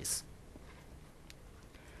countries.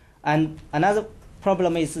 And another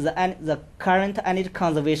problem is the current energy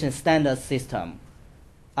conservation standard system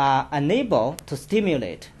are unable to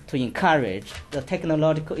stimulate, to encourage the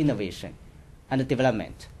technological innovation and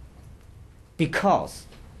development, because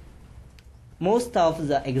most of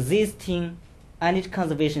the existing energy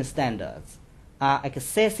conservation standards are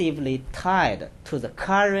excessively tied to the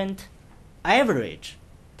current average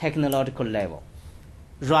technological level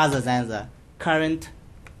rather than the current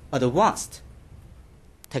advanced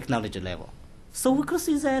technology level. So we could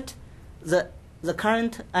see that the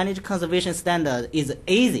current energy conservation standard is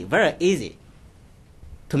easy, very easy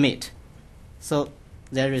to meet. So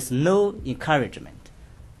there is no encouragement,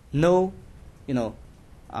 no,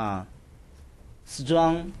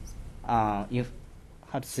 strong,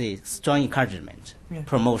 strong encouragement,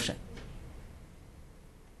 promotion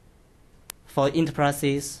for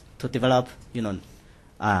enterprises to develop,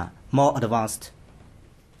 more advanced,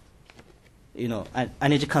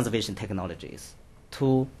 energy conservation technologies,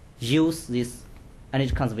 to use these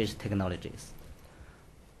energy conservation technologies.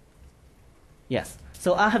 Yes.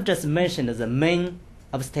 So I have just mentioned the main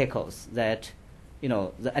obstacles that,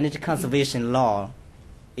 the energy conservation law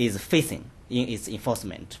is facing in its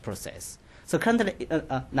enforcement process. So currently,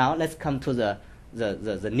 now let's come to the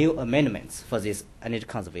new amendments for this energy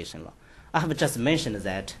conservation law. I have just mentioned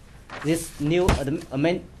that this new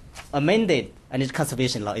amended energy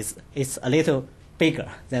conservation law is a little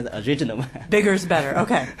bigger than the original one. Bigger is better.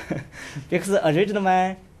 Okay. Because the original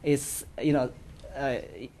one is,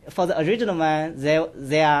 for the original one, there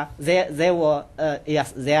are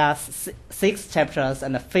 6 chapters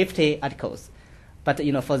and 50 articles. But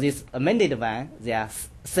for this amended one, there are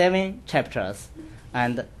 7 chapters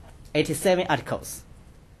and 87 articles.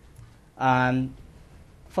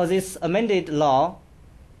 For this amended law,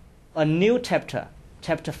 a new chapter,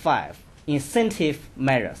 Chapter 5, incentive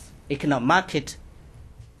measures,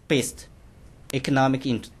 market-based economic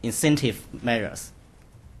incentive measures,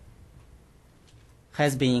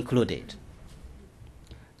 has been included.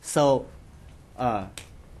 So,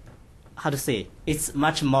 it's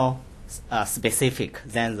much more specific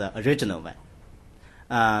than the original one.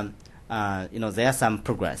 There are some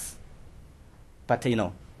progress, but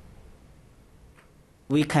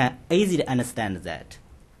we can easily understand that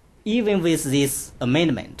even with this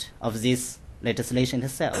amendment of this legislation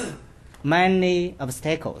itself, many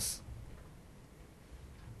obstacles,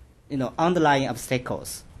 underlying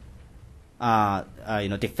obstacles,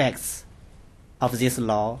 defects of this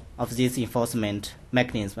law, of this enforcement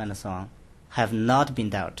mechanism and so on, have not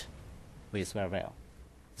been dealt with very well.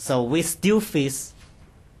 So we still face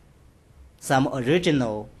some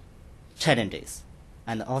original challenges,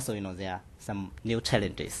 and also there are some new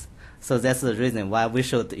challenges. So that's the reason why we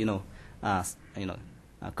should go on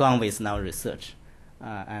with our research, we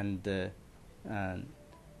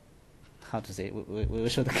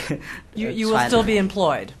should. You will still be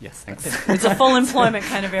employed. Yes, thanks. It's a full employment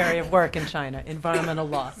kind of area of work in China, environmental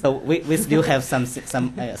law. So we still have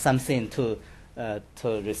something to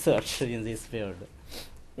research in this field.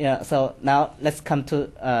 Yeah. So now let's come to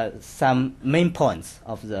some main points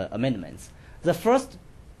of the amendments. The first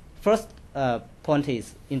point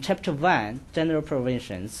is in Chapter 1, General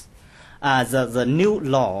Provisions. The new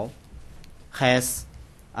law has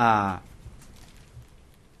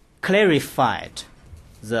clarified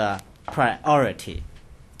the priority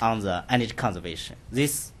on the energy conservation.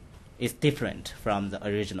 This is different from the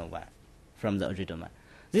original one.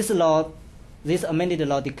 This amended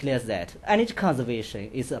law declares that energy conservation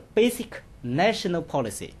is a basic national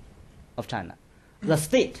policy of China. The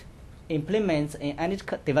state implements an energy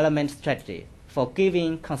development strategy for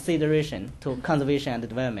giving consideration to conservation and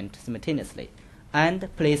development simultaneously and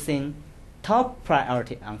placing top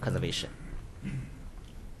priority on conservation.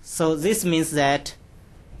 So this means that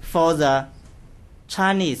for the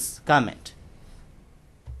Chinese government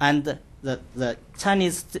and the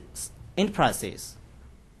Chinese enterprises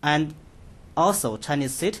and also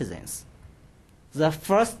Chinese citizens, the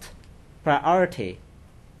first priority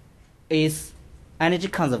is energy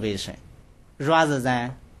conservation rather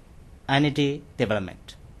than energy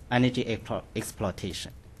development, energy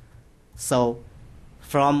exploitation. So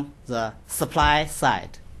from the supply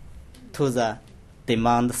side to the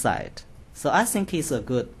demand side. So I think it's a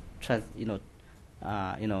good transfer.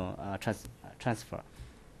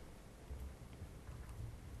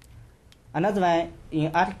 Another one,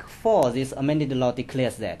 in Article 4, this amended law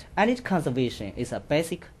declares that energy conservation is a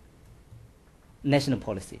basic national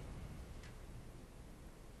policy.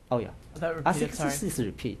 Oh, yeah. That I repeated, think sorry. this is a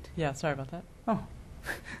repeat. Yeah, sorry about that. Oh.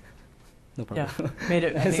 No problem. Yeah, made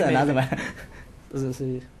it. That's another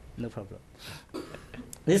one. No problem.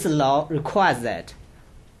 This law requires that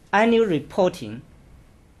annual reporting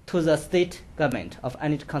to the state government of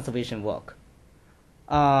energy conservation work.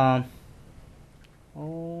 It's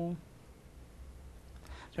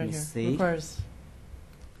right here. See. Requires.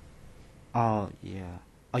 Oh yeah.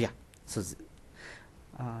 Oh yeah. So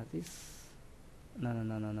this.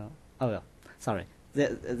 No. Oh yeah. Sorry.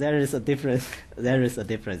 There is a difference. There is a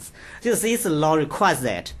difference. This law requires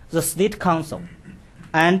that the state council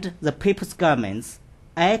and the people's governments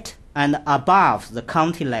at and above the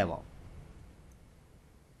county level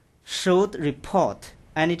should report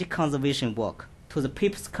energy conservation work to the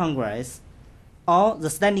People's Congress or the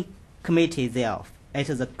standing committee thereof at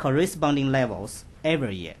the corresponding levels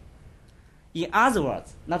every year. In other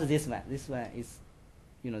words, not this one. This one is,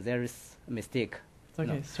 there is a mistake. It's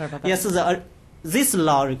okay. Sorry about that. Yes, this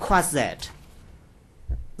law requires that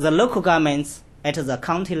the local governments at the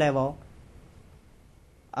county level,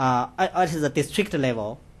 at the district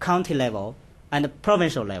level, county level, and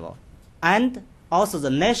provincial level, and also the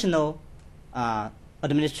national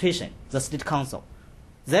administration, the state council,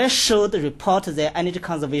 they should report their energy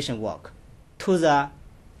conservation work to the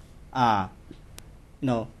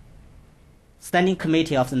standing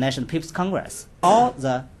committee of the National People's Congress or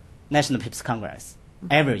the National People's Congress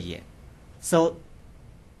every year. So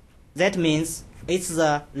that means it's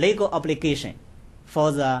the legal obligation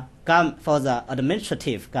for the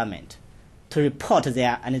administrative government to report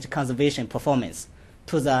their energy conservation performance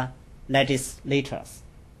to the legislators.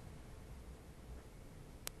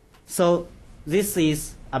 So this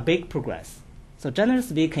is a big progress. So generally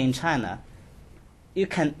speaking, in China, you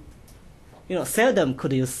can, seldom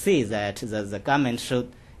could you see that the government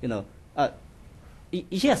should,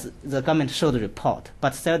 yes, the government should report,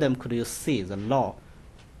 but seldom could you see the law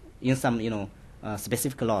in some,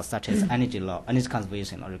 specific laws such as energy law, energy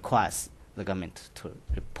conservation law requires the government to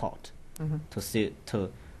report, to see, to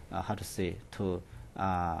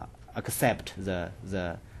accept the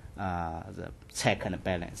check and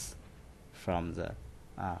balance from the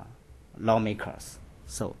lawmakers.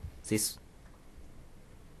 So this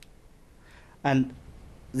and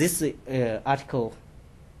this Article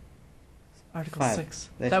 6.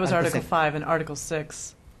 That was Article 5 and Article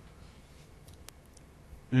 6.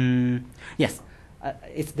 Yes,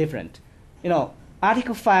 it's different.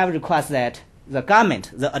 Article 5 requires that the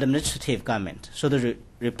government, the administrative government, should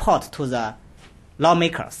report to the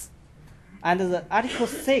lawmakers. And the Article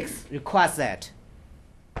 6 requires that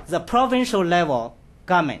the provincial level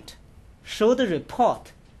government should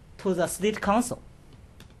report to the state council.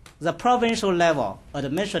 The provincial level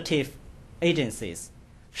administrative agencies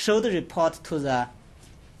should report to the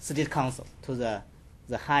state council, to the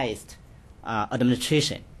highest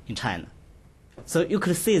administration in China. So you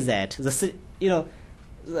could see that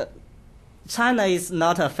China is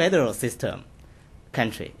not a federal system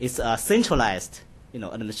country. It's a centralized,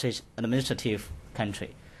 administrative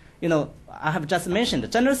country. I have just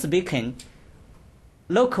mentioned, generally speaking,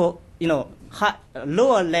 local,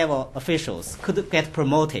 lower level officials could get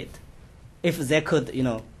promoted if they could,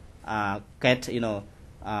 get,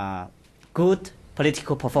 good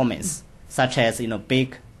political performance, such as,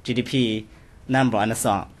 big GDP number and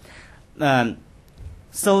so on.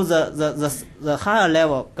 So the higher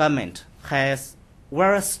level government has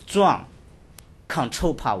very strong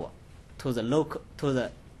control power to the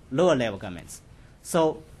lower level governments.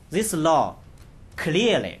 So this law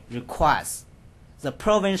clearly requires the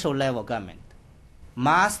provincial level government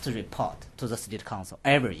must report to the State Council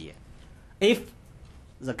every year. If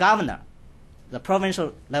the governor, the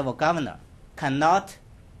provincial level governor, cannot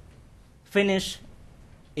finish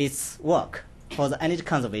its work for the energy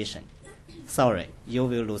conservation, sorry, you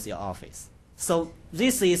will lose your office. So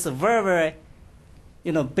this is a very, very,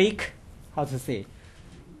 big,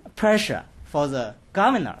 pressure for the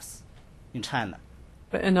governors in China.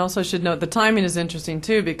 And also should note the timing is interesting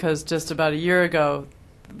too, because just about a year ago,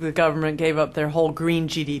 the government gave up their whole green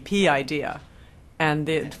GDP idea, and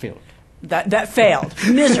It failed. That failed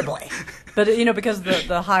miserably. But because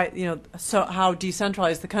the high, so how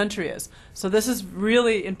decentralized the country is. So this is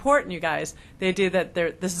really important, you guys. The idea that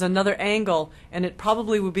this is another angle, and it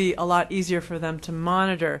probably would be a lot easier for them to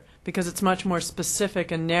monitor because it's much more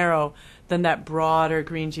specific and narrow than that broader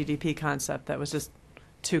green GDP concept that was just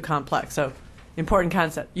too complex. So important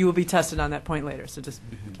concept. You will be tested on that point later. So just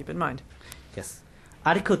keep in mind. Yes.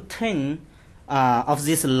 Article 10 of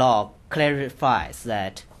this law clarifies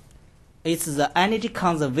that it's the Energy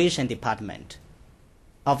Conservation Department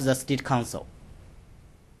of the State Council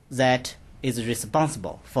that is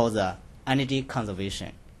responsible for the energy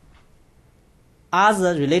conservation.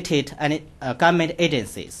 Other related government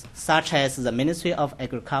agencies, such as the Ministry of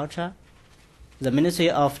Agriculture, the Ministry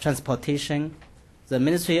of Transportation, the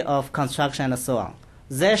Ministry of Construction, and so on,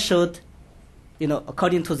 they should,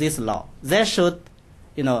 according to this law, they should,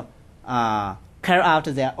 carry out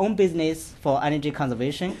their own business for energy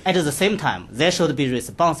conservation. At the same time, they should be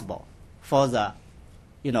responsible for the,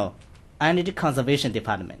 energy conservation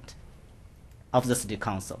department of the State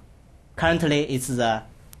Council. Currently, it's the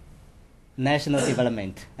National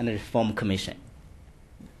Development and Reform Commission.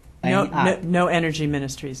 No energy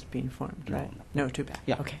ministry is being formed, No, right? No, too bad.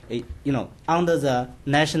 Yeah. Okay. Under the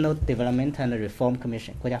National Development and Reform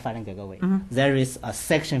Commission, 国家发展改革委, there is a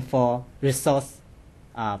section for resource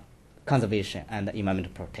conservation and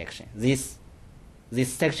environmental protection. This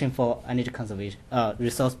section for energy conservation,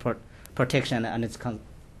 resource protection and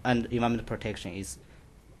environmental protection is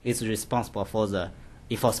responsible for the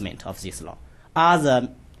enforcement of this law. Other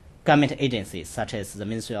government agencies, such as the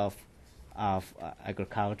Ministry of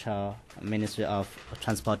Agriculture, Ministry of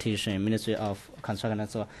Transportation, Ministry of Construction, and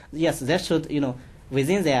so on, yes, they should,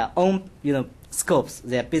 within their own, scopes,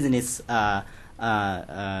 their business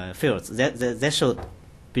fields, they should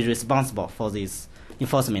be responsible for this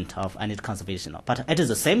enforcement of energy conservation law. But at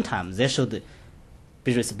the same time, they should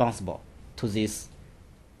be responsible to this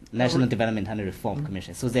National Development and Reform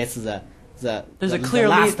Commission. So that's There's a clear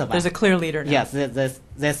last one. There's a clear leader now. Yes,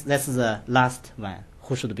 that's the last one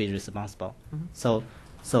who should be responsible. So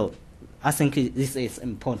I think this is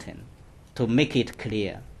important to make it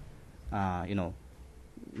clear.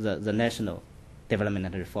 The National Development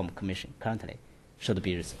and Reform Commission currently should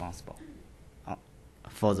be responsible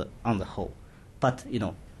on the whole. But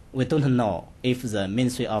we don't know if the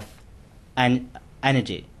Ministry of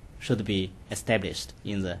Energy should be established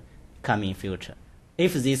in the coming future.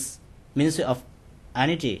 If this Ministry of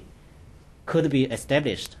Energy could be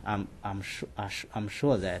established, I'm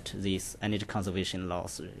sure that this energy conservation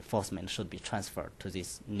laws enforcement should be transferred to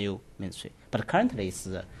this new ministry. But currently, it's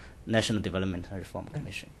the National Development and Reform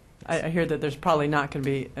Commission. I hear that there's probably not going to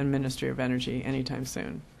be a Ministry of Energy anytime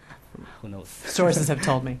soon. Who knows? Sources have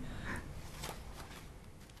told me.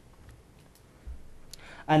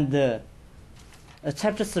 And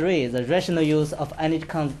Chapter 3, the rational use of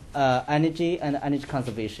energy and energy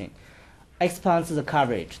conservation, expands the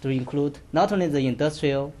coverage to include not only the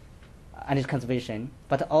industrial energy conservation,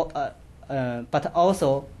 but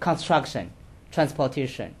also construction,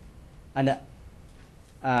 transportation, and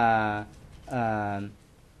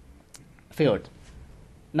field.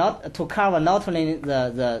 Not to cover not only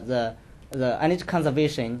the energy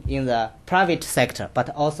conservation in the private sector, but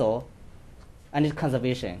also energy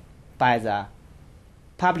conservation by the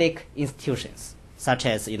public institutions, such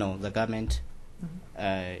as the government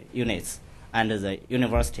units and the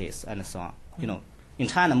universities and so on. In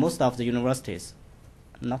China, most of the universities,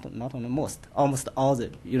 not only most, almost all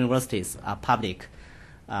the universities are public,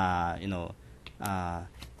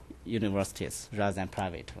 universities rather than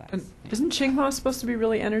private ones. And isn't Tsinghua supposed to be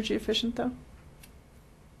really energy efficient, though?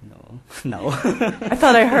 No. I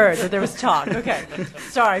thought I heard that there was talk. Okay,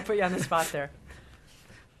 sorry, I put you on the spot there.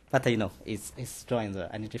 But it's drawing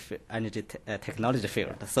the energy technology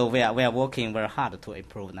field. So we are working very hard to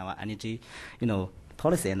improve our energy,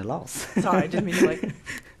 policy and laws. Sorry, I didn't mean to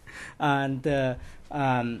And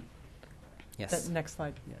yes. That next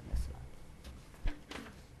slide. Yeah, next slide.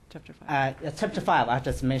 Chapter 5. Chapter 5, I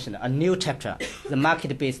just mentioned a new chapter. The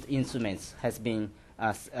market-based instruments has been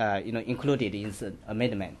included in the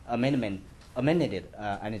amended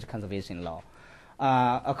energy conservation law.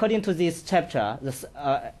 According to this chapter, the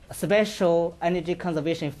special energy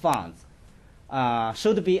conservation funds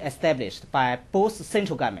should be established by both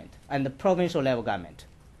central government and the provincial level government.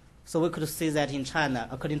 So we could see that in China,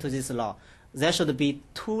 according to this law, there should be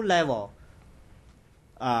two-level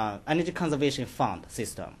energy conservation fund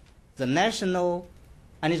system. The National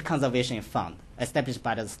Energy Conservation Fund, established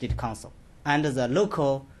by the State Council, and the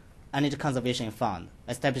local energy conservation fund,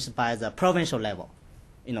 established by the provincial level,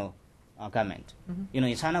 government. Mm-hmm.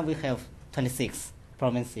 In China we have 26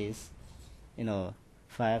 provinces,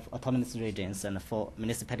 5 autonomous regions, and 4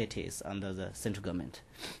 municipalities under the central government.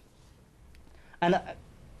 And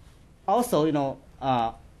also,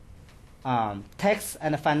 tax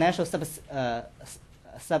and financial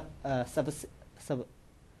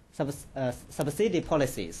subsidy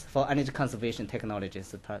policies for energy conservation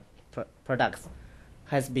technologies products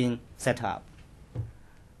has been set up.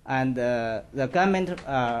 And the government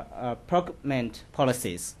procurement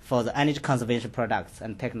policies for the energy conservation products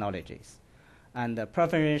and technologies, and the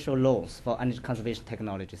preferential loans for energy conservation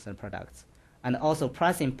technologies and products, and also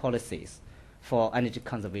pricing policies for energy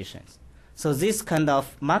conservation. So this kind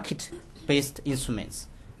of market-based instruments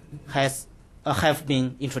have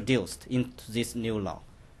been introduced into this new law.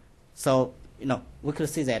 So we could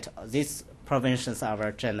see that these provisions are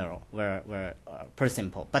very general, very pretty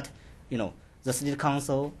simple. But the State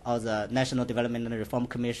Council or the National Development and Reform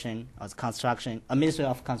Commission or the Ministry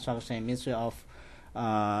of Construction, Ministry of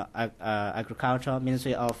Agriculture,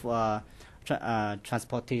 Ministry of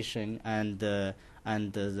Transportation, and the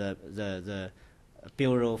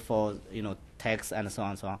Bureau for tax and so on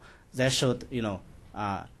and so on. They should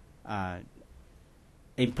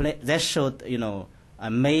they should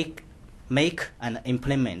make and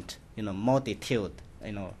implement more detailed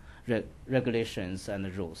regulations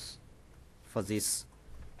and rules for these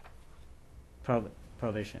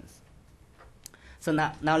provisions. So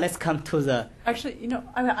now let's come to the... Actually,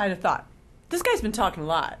 I had a thought. This guy's been talking a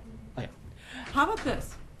lot. Oh, yeah. How about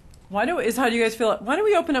this? How do you guys feel? Why don't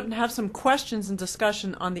we open up and have some questions and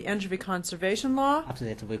discussion on the energy conservation law?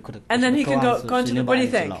 Absolutely, we could. And then he can go into the... What do you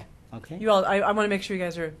think? Law. Okay. You all, I want to make sure you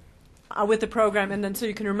guys are with the program, and then so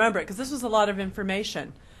you can remember it, because this was a lot of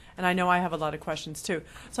information. And I know I have a lot of questions, too.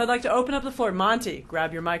 So I'd like to open up the floor. Monty,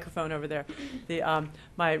 grab your microphone over there,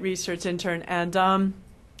 my research intern. And I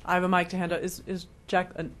have a mic to hand out. Is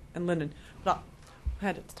Jack and Lyndon? But I'll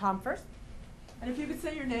hand it to Tom first. And if you could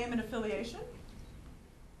say your name and affiliation.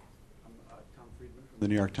 I'm Tom Friedman from the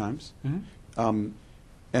New York Times. Mm-hmm.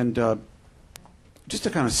 Just a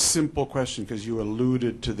kind of simple question, because you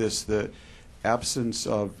alluded to this, the absence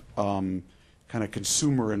of kind of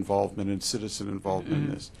consumer involvement and citizen involvement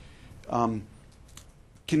in this.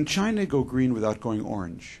 Can China go green without going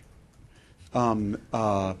orange? There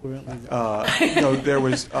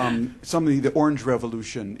was the Orange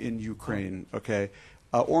Revolution in Ukraine. Okay,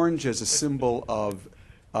 orange as a symbol of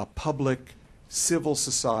public civil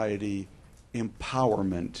society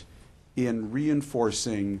empowerment in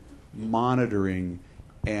reinforcing, monitoring,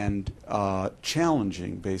 and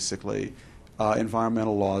challenging, basically,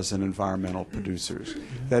 environmental laws and environmental producers.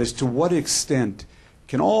 That is, to what extent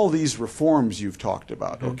can all these reforms you've talked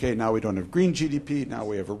about, okay, now we don't have green GDP, now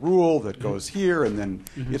we have a rule that goes here and then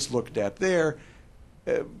it's looked at there,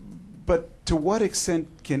 but to what extent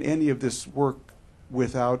can any of this work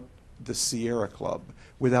without the Sierra Club,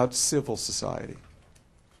 without civil society?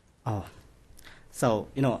 Oh, so,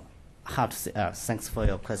 how to say, thanks for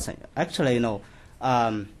your question. Actually,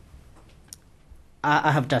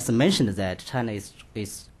 I have just mentioned that China is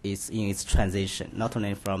in its transition, not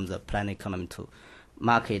only from the planned economy to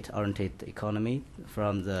market-oriented economy,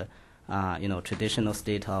 from the traditional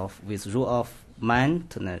state with rule of man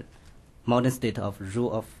to the modern state of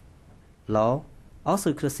rule of law. Also,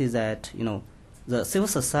 you could see that the civil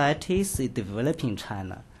society is developing in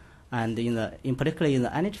China, and in particular in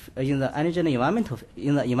the energy and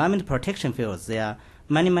environment protection fields, there are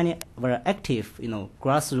many very active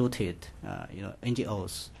grassrooted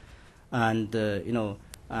NGOs,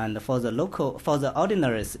 and for the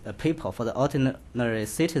ordinary people, for the ordinary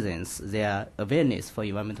citizens, their awareness for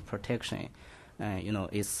environmental protection,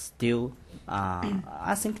 is still,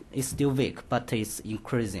 I think, it's still weak, but it's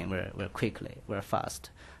increasing very, very quickly, very fast.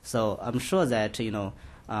 So I'm sure that in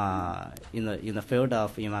the field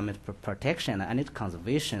of environmental protection and energy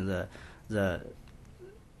conservation, the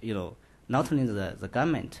not only the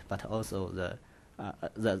government, but also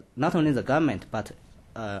not only the government, but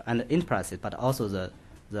and enterprises, but also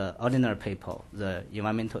the ordinary people, the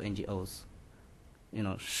environmental NGOs,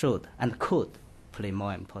 should and could play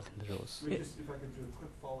more important roles. If I could do a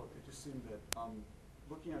quick follow-up, it just seemed that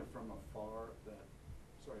looking at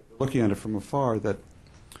it from afar, that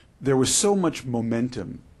there was so much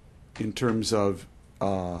momentum in terms of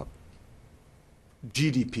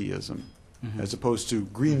GDPism, as opposed to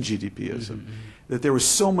green GDPism, that there was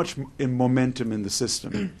so much momentum in the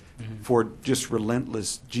system for just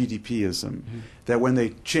relentless GDPism that when they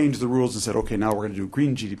changed the rules and said, okay, now we're going to do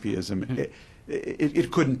green GDPism,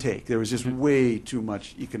 it couldn't take. There was just way too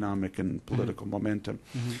much economic and political momentum.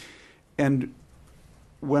 And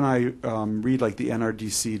when I read, like, the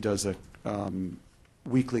NRDC does a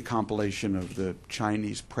weekly compilation of the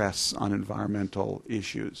Chinese press on environmental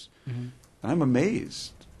issues, I'm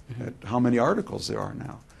amazed at how many articles there are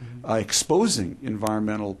now exposing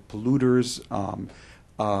environmental polluters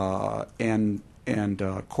and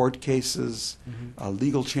court cases,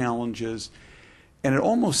 legal challenges. And it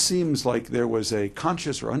almost seems like there was a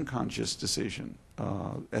conscious or unconscious decision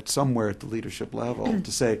at somewhere at the leadership level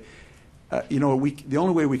to say, the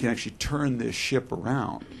only way we can actually turn this ship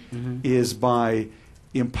around is by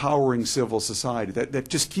empowering civil society. That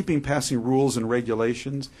just keeping passing rules and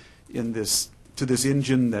regulations to this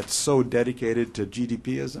engine that's so dedicated to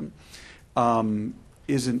GDPism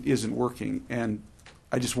isn't working. And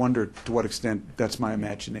I just wonder to what extent that's my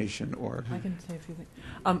imagination or... I can say a few things.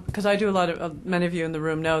 Because I do a lot of, many of you in the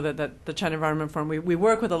room know that the China Environment Forum, we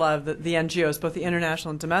work with a lot of the NGOs, both the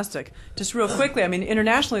international and domestic. Just real quickly, I mean,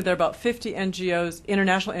 internationally there are about 50 NGOs,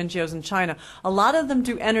 international NGOs in China. A lot of them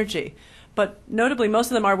do energy. But notably, most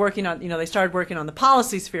of them are working on, they started working on the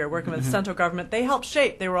policy sphere, working with the central government. They helped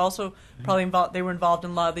shape. They were also probably involved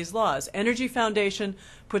in a lot of these laws. Energy Foundation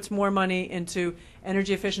puts more money into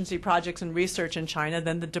energy efficiency projects and research in China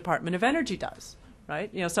than the Department of Energy does, right?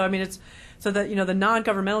 So I mean, the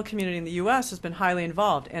non-governmental community in the U.S. has been highly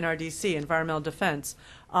involved. NRDC, Environmental Defense.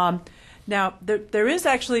 Now there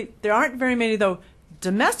aren't very many though.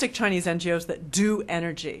 Domestic Chinese NGOs that do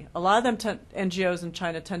energy. A lot of them NGOs in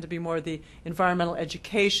China tend to be more the environmental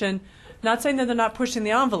education. Not saying that they're not pushing the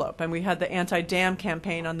envelope. And we had the anti-dam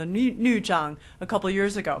campaign on the Nujiang a couple of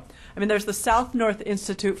years ago. I mean, there's the South North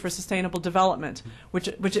Institute for Sustainable Development, which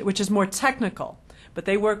is more technical. But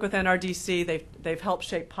they work with NRDC. They've helped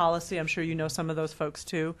shape policy. I'm sure you know some of those folks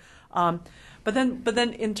too. But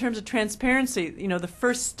then in terms of transparency, the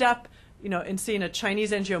first step in seeing a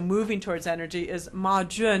Chinese NGO moving towards energy is Ma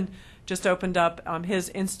Jun just opened up his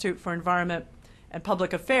Institute for Environment and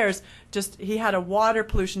Public Affairs. He had a water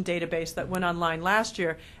pollution database that went online last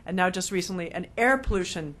year, and now just recently an air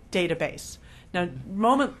pollution database. Now,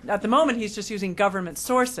 at the moment, he's just using government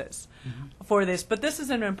sources for this, but this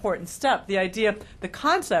is an important step. The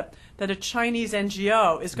concept that a Chinese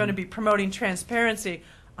NGO is going to be promoting transparency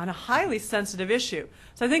on a highly sensitive issue.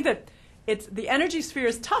 So I think that the energy sphere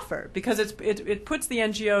is tougher because it puts the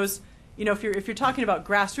NGOs, if you're talking about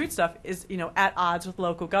grassroots stuff, is at odds with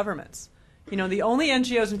local governments. The only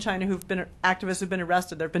NGOs in China activists who've been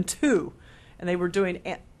arrested, there have been 2, and they were doing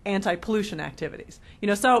anti-pollution activities.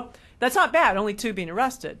 So that's not bad, only 2 being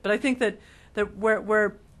arrested. But I think that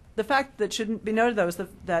where the fact that shouldn't be noted though is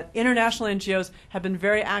that international NGOs have been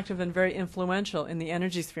very active and very influential in the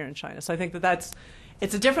energy sphere in China. So I think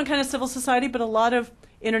it's a different kind of civil society, but a lot of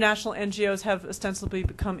international NGOs have ostensibly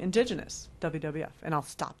become indigenous, WWF. And I'll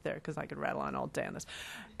stop there because I could rattle on all day on this.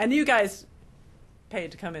 And you guys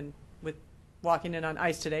paid to come in with walking in on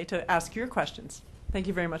ice today to ask your questions. Thank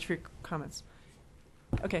you very much for your comments.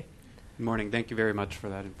 Okay. Good morning. Thank you very much for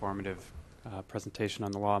that informative presentation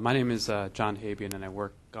on the law. My name is John Habian, and I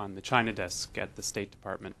work on the China desk at the State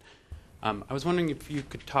Department. I was wondering if you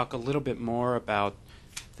could talk a little bit more about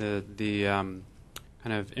the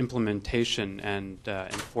kind of implementation and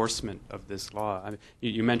enforcement of this law. I mean,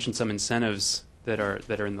 you mentioned some incentives that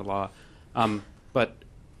are in the law, but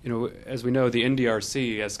as we know, the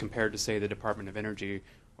NDRC, as compared to say the Department of Energy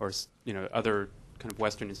or other kind of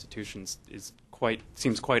Western institutions,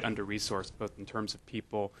 seems quite under-resourced, both in terms of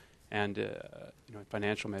people and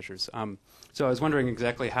financial measures. So I was wondering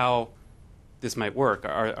exactly how this might work.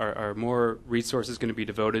 Are more resources going to be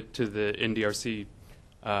devoted to the NDRC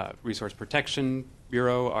Resource Protection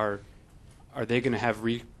Bureau? Are they going to have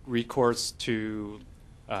recourse to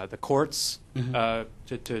the courts to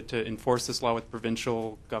enforce this law with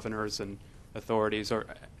provincial governors and authorities? Or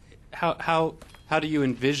how do you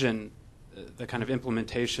envision the kind of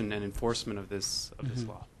implementation and enforcement of this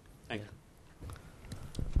law? Thank you.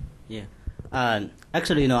 Yeah.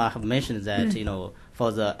 Actually, I have mentioned that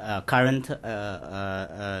for the current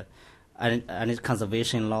energy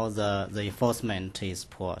conservation law, the enforcement is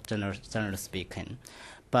poor, generally speaking.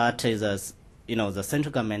 But the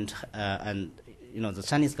central government and the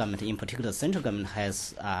Chinese government, in particular, the central government,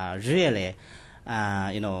 has really,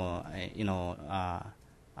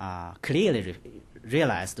 clearly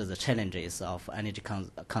realized the challenges of energy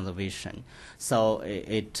conservation. So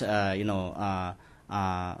you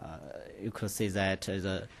could say that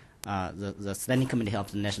the Standing Committee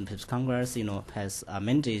of the National People's Congress, has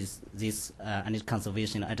amended this energy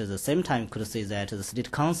conservation. At the same time, you could say that the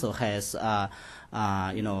State Council has,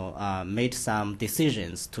 made some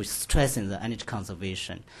decisions to strengthen the energy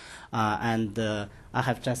conservation. And I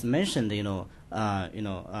have just mentioned,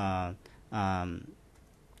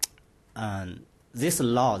 this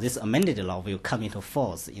law, this amended law, will come into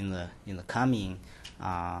force in the coming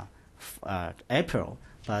April.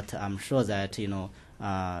 But I'm sure that there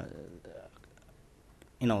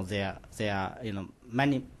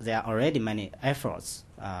are already many efforts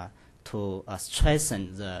to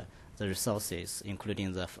strengthen the resources,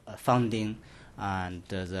 including the funding and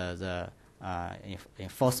the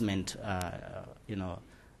enforcement,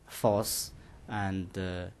 force and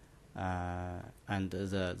the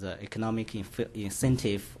economic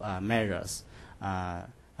incentive measures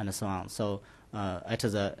and so on. So at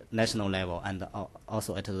the national level and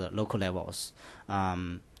also at the local levels.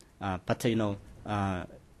 But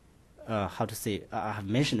how to say? I have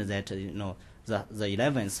mentioned that the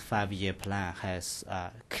 11th five-year plan has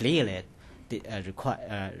clearly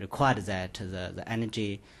required that the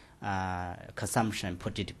energy consumption per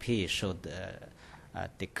GDP should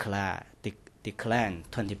decline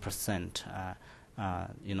 20%,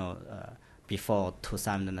 before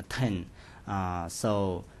 2010.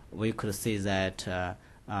 So we could see that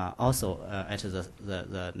also at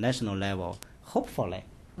the national level. Hopefully,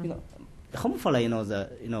 the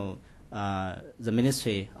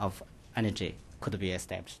Ministry of Energy could be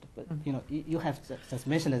established. But you have just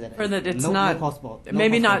mentioned that For that it's no not possible.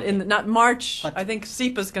 maybe not possibility. not March. But I think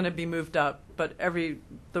SEPA is going to be moved up, but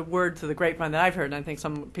the word to the grapevine that I've heard, and I think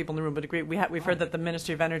some people in the room would agree, we've heard that the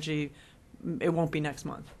Ministry of Energy, it won't be next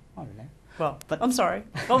month. Oh, really? Well, But- I'm sorry.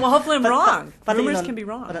 Well, hopefully I'm wrong. But, Rumors can be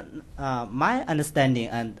wrong. But my understanding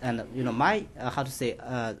and my how to say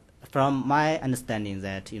from my understanding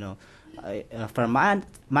that from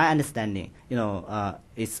my understanding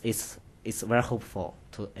it's very hopeful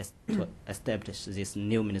to establish this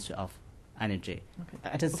new Ministry of Energy. Okay.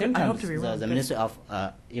 At the Okay, same I time, hope to be wrong. the Good. Ministry of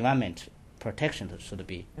Environment Protection should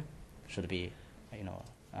be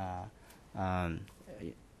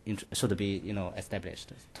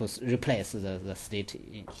established to replace the state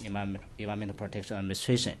environmental protection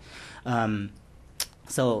administration. How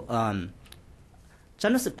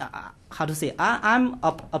to say? I'm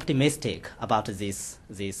optimistic about this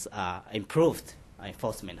improved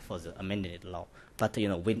enforcement for the amended law, but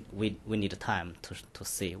we need time to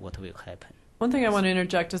see what will happen. One thing I want to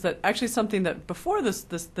interject is that actually something that before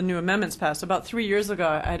the new amendments passed, about 3 years ago,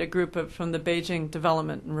 I had a group from the Beijing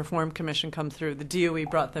Development and Reform Commission come through. The DOE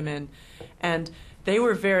brought them in, and they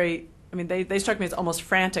were they struck me as almost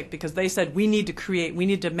frantic because they said we need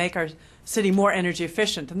to make our city more energy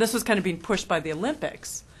efficient. And this was kind of being pushed by the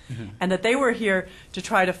Olympics. Mm-hmm. And that they were here to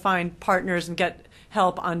try to find partners and get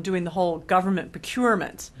help on doing the whole government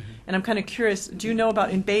procurement. Mm-hmm. And I'm kind of curious, do you know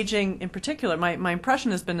about, in Beijing in particular, my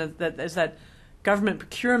impression has been that government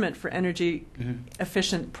procurement for energy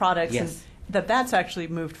efficient products, yes. and that's actually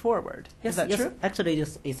moved forward. Yes, is that yes. true? Actually,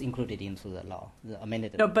 it's included into the law, the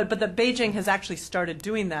amended. No, but that Beijing has actually started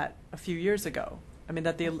doing that a few years ago. I mean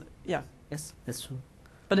yeah. Yes, that's true.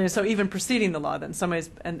 But so even preceding the law, then some ways,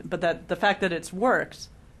 but that the fact that it's worked,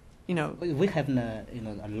 We have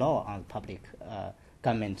a law on public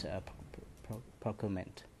government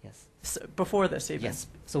procurement. Yes. Before this even. Yes.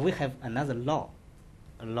 So we have another law,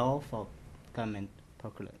 a law for government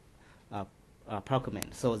procurement.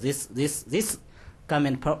 So this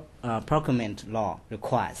government procurement law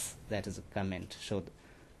requires that the government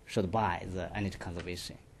should buy the energy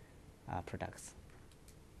conservation products.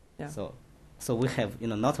 Yeah. So we have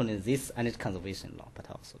not only this energy conservation law, but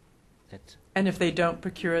also that. And if they don't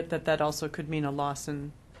procure it, that also could mean a loss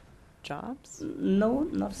in jobs? No,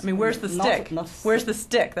 not. I mean, where's the stick? Where's the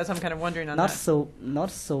stick? That's what I'm kind of wondering on that.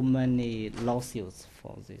 Not so many lawsuits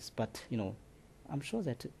for this, but I'm sure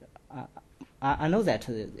that I know that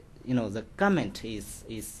the government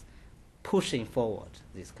is pushing forward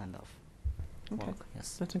this kind of work.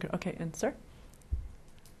 Yes. That's okay. Okay, and sir.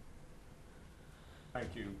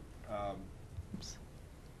 Thank you.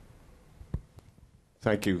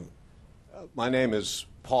 Thank you. My name is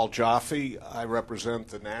Paul Jaffe. I represent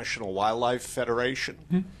the National Wildlife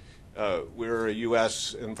Federation. We're a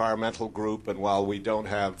U.S. environmental group, and while we don't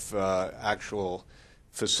have actual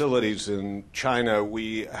facilities in China.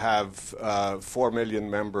 We have 4 million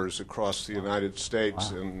members across the United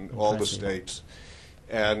States and all the states.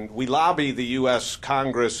 And we lobby the U.S.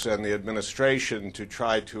 Congress and the administration to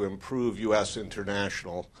try to improve U.S.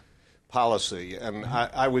 international policy. And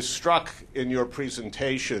I was struck in your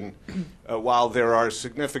presentation, while there are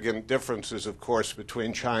significant differences, of course,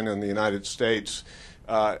 between China and the United States,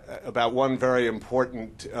 about one very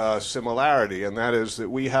important similarity, and that is that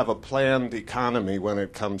we have a planned economy when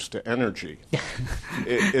it comes to energy.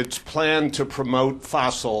 It's planned to promote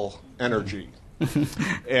fossil energy.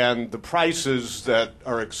 And the prices that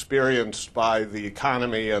are experienced by the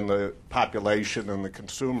economy and the population and the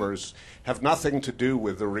consumers have nothing to do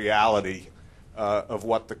with the reality of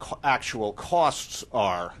what the actual costs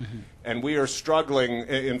are. And we are struggling.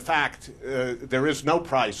 In fact, there is no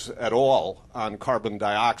price at all on carbon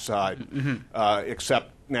dioxide, except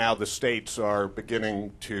now the states are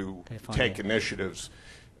beginning to take initiatives,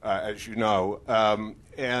 as you know.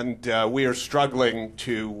 And we are struggling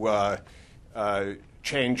to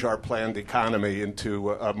change our planned economy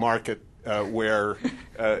into a market where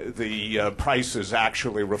the prices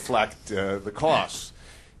actually reflect the costs.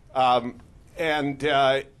 I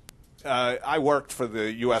worked for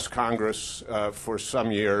the U.S. Congress for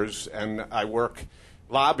some years, and I work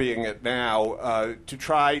lobbying it now to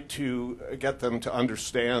try to get them to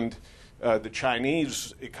understand the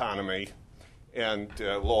Chinese economy and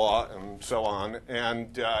law and so on.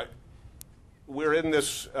 And we're in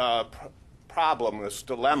this problem, this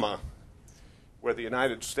dilemma, where the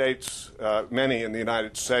United States, many in the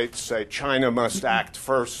United States say China must act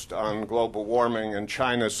first on global warming, and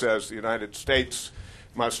China says the United States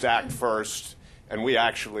must act first, and we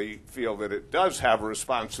actually feel that it does have a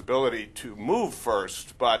responsibility to move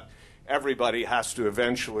first, but everybody has to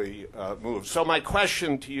eventually move. So my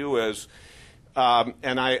question to you is,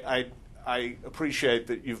 and I appreciate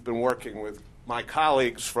that you've been working with my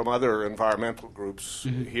colleagues from other environmental groups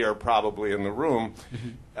here probably in the room,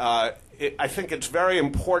 I think it's very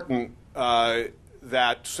important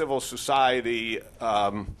that civil society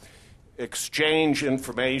exchange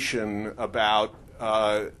information about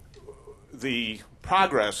the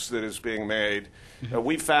progress that is being made.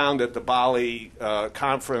 We found at the Bali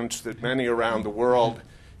conference that many around the world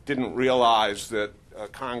didn't realize that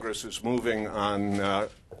Congress is moving on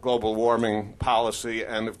global warming policy,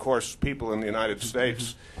 and of course people in the United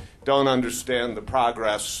States don't understand the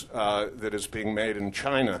progress that is being made in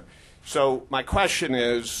China. So my question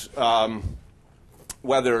is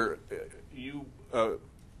whether you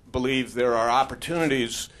believe there are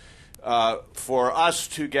opportunities for us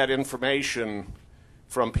to get information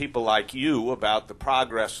from people like you about the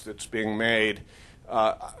progress that's being made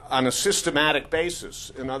on a systematic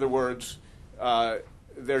basis. In other words,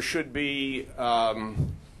 there should be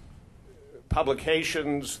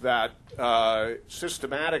publications that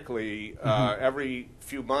systematically, every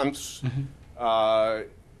few months,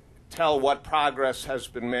 tell what progress has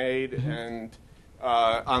been made and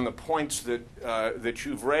on the points that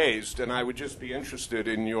you've raised. And I would just be interested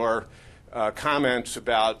in your comments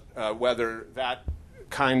about whether that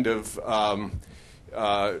kind of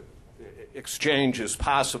exchange is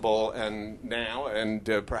possible and now, and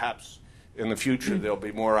perhaps in the future there'll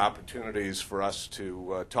be more opportunities for us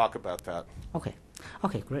to talk about that. Okay,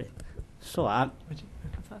 great. So I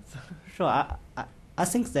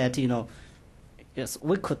think that yes,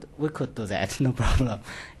 we could do that, no problem.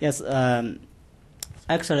 Yes,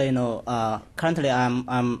 actually, currently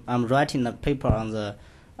I'm writing a paper on the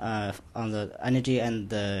energy and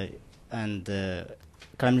the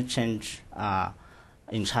climate change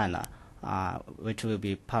in China, which will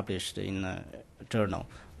be published in a journal.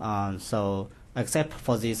 So, except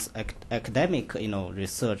for this academic,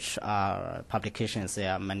 research publications,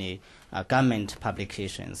 there are many government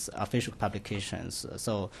publications, official publications.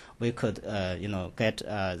 So we could, get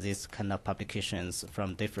these kind of publications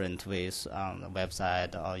from different ways on the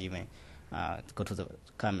website, or even go to the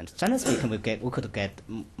government. Generally speaking, we could get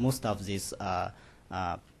most of this,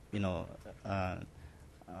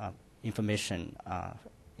 information,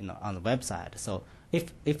 on the website. So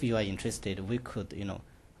if you are interested, we could,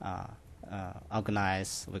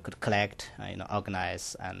 organize. We could collect,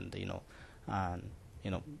 organize, and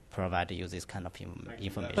provide you this kind of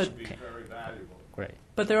information. That would be very valuable. Great.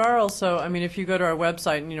 But there are also, if you go to our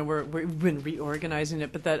website, we've been reorganizing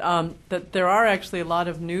it, but that there are actually a lot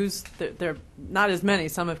of news. There are not as many.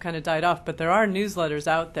 Some have kind of died off, but there are newsletters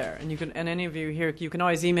out there, and any of you here, you can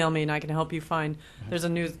always email me, and I can help you find. There's a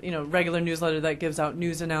regular newsletter that gives out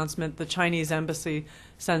news announcement. The Chinese embassy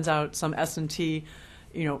sends out some S&T,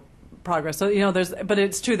 progress. So, but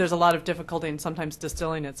it's true, there's a lot of difficulty in sometimes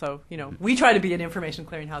distilling it. So, we try to be an information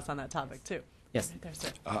clearinghouse on that topic, too. Yes. Right there, sir.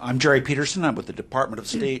 I'm Jerry Peterson. I'm with the Department of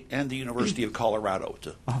State and the University of Colorado. It's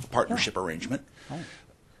a partnership arrangement.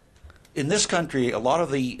 In this country, a lot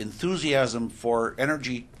of the enthusiasm for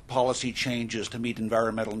energy policy changes to meet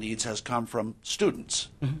environmental needs has come from students.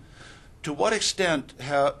 To what extent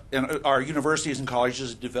have our universities and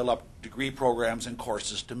colleges developed degree programs and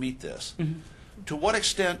courses to meet this? To what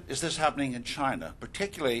extent is this happening in China,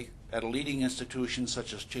 particularly at a leading institution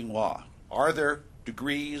such as Tsinghua? Are there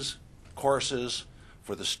degrees, courses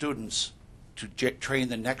for the students to train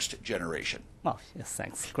the next generation? Oh, yes,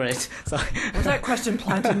 thanks. Great. So, Was that question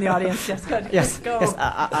planted in the audience? Yes, good. yes, Go. yes.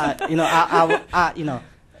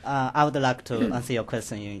 I would like to answer your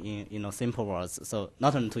question in simple words. So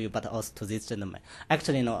not only to you, but also to this gentleman.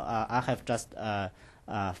 Actually, I have just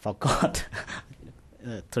forgot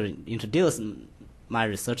to introduce my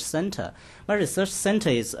research center. My research center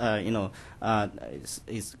is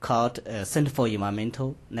called Center for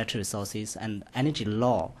Environmental, Natural Resources, and Energy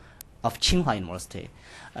Law of Tsinghua University.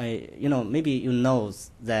 Maybe you know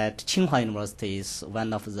that Tsinghua University is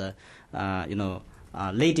one of the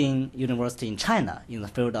leading university in China in the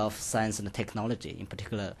field of science and technology, in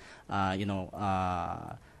particular,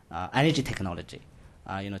 energy technology.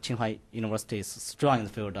 Tsinghua University is strong in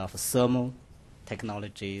the field of thermal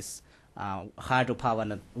technologies, hydropower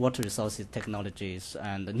and water resources technologies,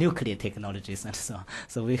 and nuclear technologies, and so on.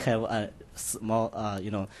 So we have a small,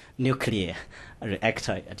 nuclear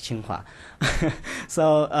reactor at Tsinghua.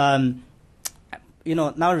 So,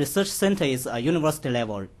 now research center is a university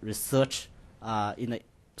level research.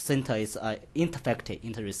 Center is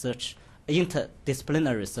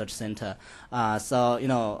interdisciplinary research center.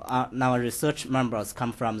 Our research members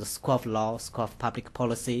come from the School of Law, School of Public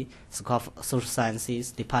Policy, School of Social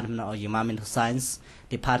Sciences, Department of Environmental Science,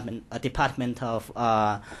 Department of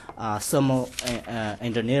Thermal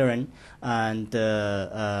Engineering, and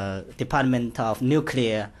Department of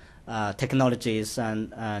Nuclear Technologies,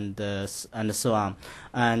 and so on.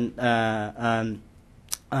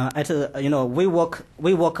 We work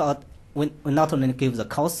out. We not only give the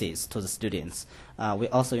courses to the students, we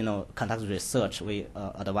also, conduct research. We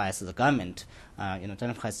advise the government.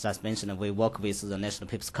 Jennifer has just mentioned we work with the National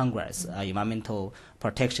People's Congress, Environmental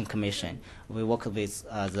Protection Commission. We work with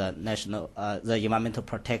the Environmental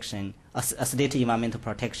Protection, State Environmental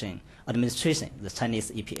Protection Administration, the Chinese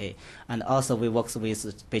EPA, and also we work with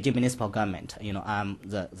the Beijing municipal government. I'm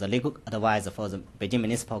the legal advisor for the Beijing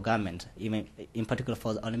municipal government, even in particular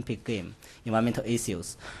for the Olympic game, environmental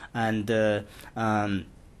issues, and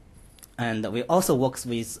we also work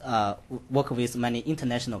with many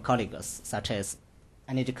international colleagues, such as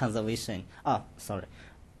Energy Conservation.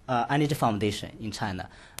 Energy Foundation in China,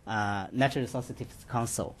 Natural Resources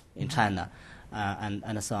Council in China,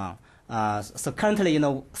 and so on. So currently,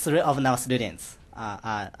 3 of our students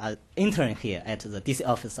are interning here at the DC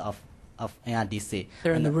office of NRDC.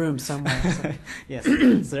 They're in the room somewhere. So. Yes,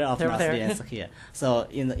 3 of our there. students here. So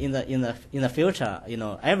in the future,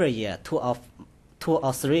 every year 2 or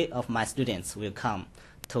 3 of my students will come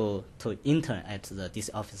to intern at the DC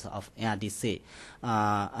office of NRDC,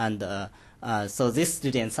 so these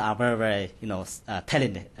students are very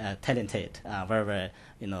talented, very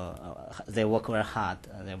they work very hard,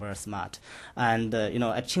 they're very smart, and at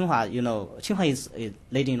Tsinghua, Tsinghua is a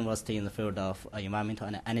leading university in the field of environmental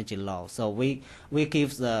and energy law. So we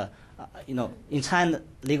give the in China,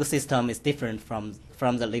 legal system is different from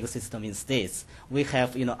the legal system in States. We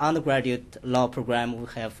have undergraduate law program. We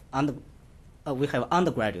have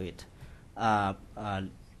undergraduate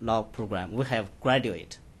law program. We have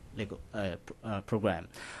graduate legal program.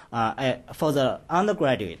 For the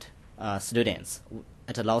undergraduate students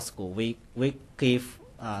at the law school, we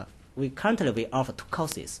currently offer 2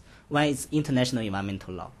 courses. One is international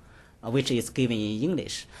environmental law, which is given in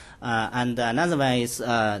English, and another one is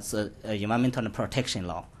the environmental protection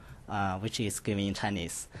law, which is given in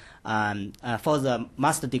Chinese. For the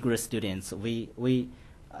master degree students, we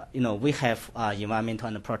have environmental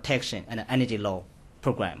and protection and energy law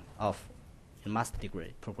program of a master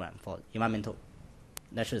degree program for environmental,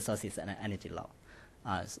 natural resources, and energy law.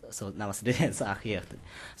 So now students are here.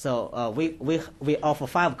 So we offer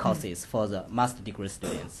 5 courses for the master degree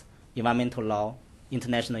students: environmental law,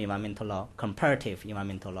 international environmental law, comparative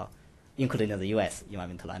environmental law, including the U.S.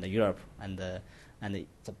 environmental law, and Europe, and the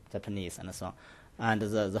Japanese, and so on. And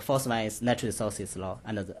the 4th one is natural resources law,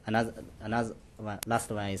 and another one,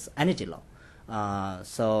 last one is energy law.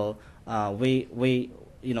 So we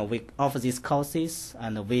offer these courses,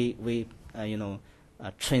 and we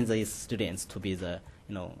train these students to be the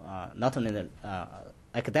not only the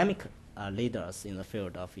academic leaders in the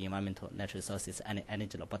field of environmental natural resources and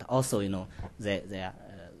energy law, but also, we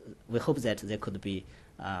hope that there could be,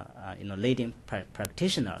 leading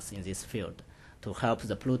practitioners in this field to help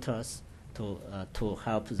the polluters, to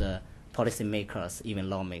help the policymakers, even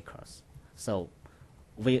lawmakers. So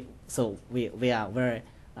we are very,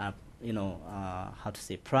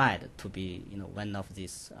 pride to be, one of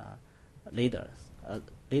these leaders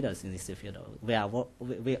in this field.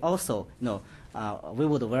 We also, we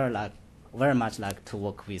would very much like to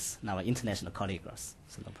work with our international colleagues.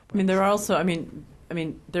 So I mean, there are also,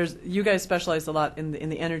 there's, you guys specialize a lot in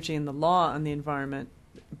the energy and the law on the environment,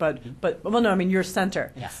 but your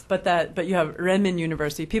center. Yes. But you have Renmin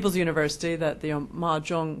University, People's University, that Ma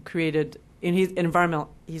Zhong created. And he's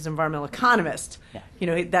environmental economist.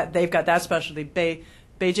 Yeah. That they've got that specialty.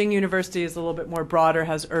 Beijing University is a little bit more broader,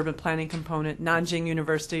 has urban planning component. Nanjing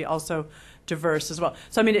University also diverse as well.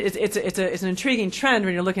 So it's an intriguing trend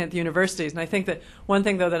when you're looking at the universities. And I think that one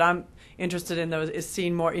thing though that I'm interested in though is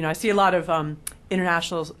seeing more. I see a lot of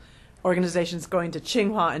international organizations going to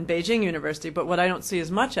Tsinghua and Beijing University, but what I don't see as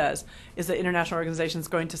much as is the international organizations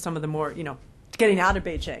going to some of the more getting out of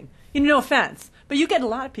Beijing. No offense, but you get a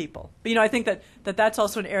lot of people. But I think that's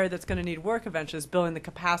also an area that's going to need work eventually, is building the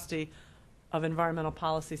capacity of environmental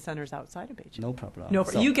policy centers outside of Beijing. No problem. No,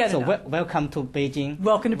 you get it. Welcome to Beijing.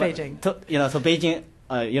 Welcome to Beijing. So Beijing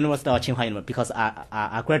University or Tsinghua University, because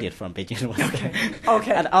I graduated from Beijing University.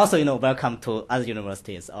 Okay. And also, welcome to other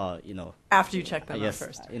universities or, After you check them out yes,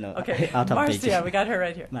 first. Okay. Out of Marcia, Beijing. we got her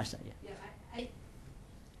right here. Marcia, yeah.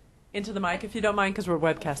 Into the mic, if you don't mind, because we're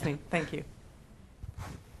webcasting. Thank you.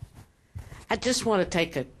 I just want to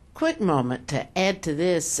take a quick moment to add to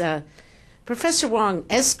this. Professor Wang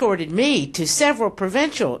escorted me to several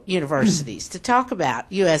provincial universities to talk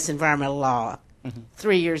about U.S. environmental law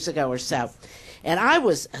 3 years ago or so. And I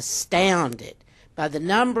was astounded by the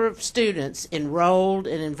number of students enrolled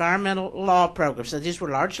in environmental law programs. So these were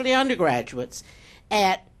largely undergraduates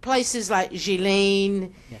at places like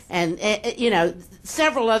Jilin and,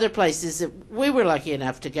 several other places that we were lucky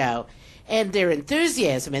enough to go. And their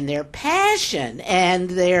enthusiasm and their passion and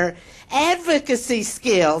their advocacy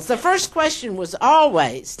skills. The first question was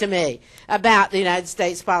always to me about the United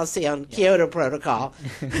States policy on Kyoto Protocol,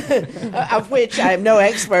 of which I am no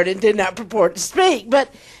expert and did not purport to speak.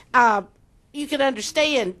 But you can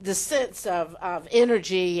understand the sense of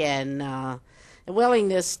energy and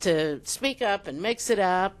willingness to speak up and mix it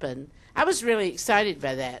up. And I was really excited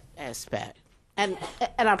by that aspect. And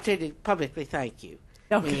an opportunity to publicly thank you.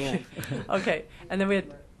 Okay. Okay. And then we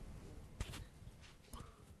had.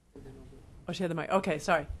 Oh, she had the mic. Okay,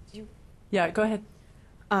 sorry. Yeah, go ahead.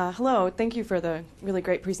 Hello. Thank you for the really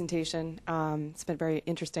great presentation. It's been very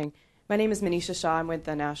interesting. My name is Manisha Shah. I'm with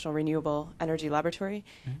the National Renewable Energy Laboratory,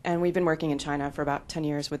 and we've been working in China for about 10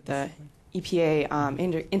 years with the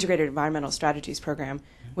EPA Integrated Environmental Strategies Program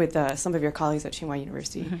with some of your colleagues at Tsinghua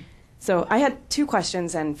University. So I had two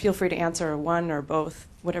questions, and feel free to answer one or both,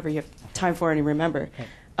 whatever you have time for and you remember. Okay.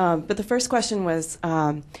 But the first question was,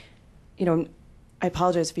 I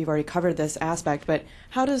apologize if you've already covered this aspect, but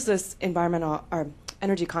how does this environmental or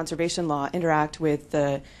energy conservation law interact with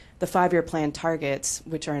the 5-year plan targets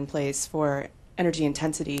which are in place for energy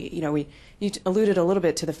intensity? You alluded a little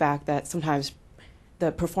bit to the fact that sometimes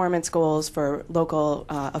the performance goals for local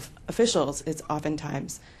officials is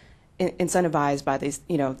oftentimes incentivized by these,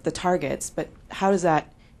 the targets, but how does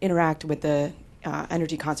that interact with the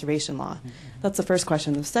energy conservation law? That's the first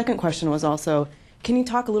question. The second question was also, can you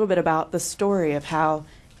talk a little bit about the story of how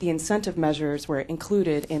the incentive measures were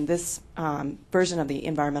included in this version of the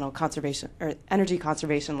environmental conservation or energy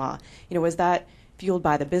conservation law? Was that fueled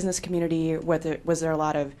by the business community? Was there a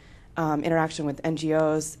lot of interaction with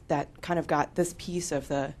NGOs that kind of got this piece of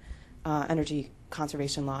the energy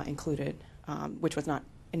conservation law included, which was not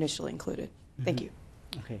initially included? Thank you.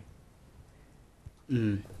 Okay.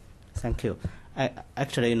 Thank you.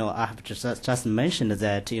 Actually, I have just mentioned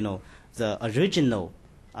that, the original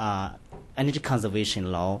energy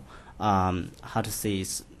conservation law,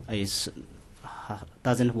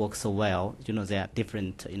 doesn't work so well. There are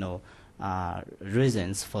different,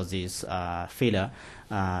 reasons for this failure.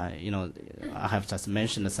 I have just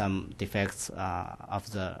mentioned some defects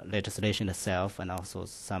of the legislation itself, and also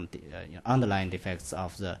some underlying defects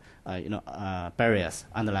of the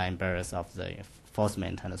underlying barriers of the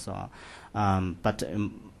enforcement and so on.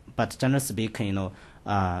 But generally speaking,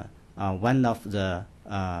 one of the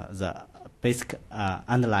basic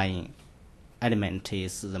underlying element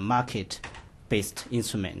is the market-based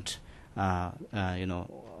instrument.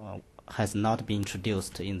 Has not been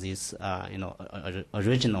introduced in this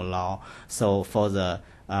original law. So for the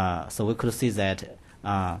so we could see that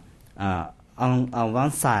on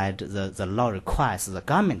one side, the law requires the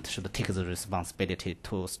government should take the responsibility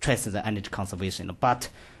to strengthen the energy conservation. But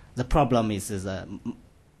the problem is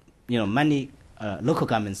many local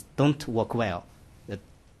governments don't work well,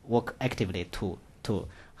 work actively to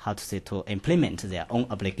implement their own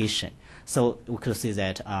obligation. So we could see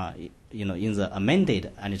that in the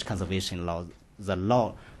amended energy conservation law, the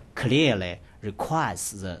law clearly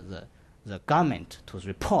requires the government to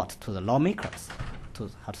report to the lawmakers to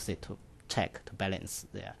check, to balance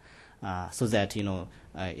there, so that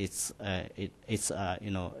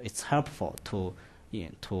it's helpful to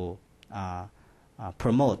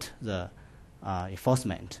promote the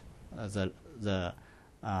enforcement, the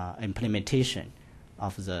implementation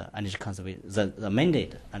of the energy conservation, the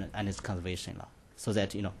amended energy conservation law, so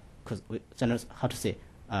that because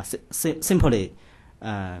simply.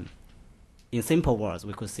 In simple words,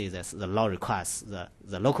 we could say that the law requires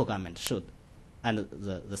the local government should, and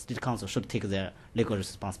the state council should take their legal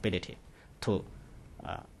responsibility to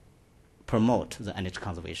promote the energy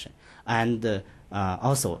conservation. And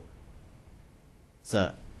also,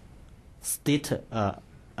 the state,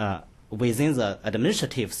 within the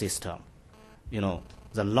administrative system,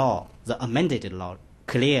 the law, the amended law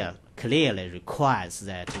clearly requires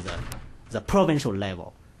that the provincial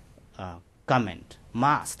level government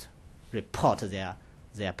must report their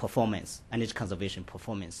performance, energy conservation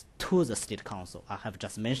performance, to the state council. I have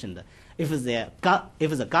just mentioned if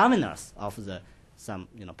the governors of some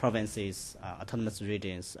provinces, autonomous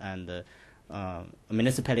regions, and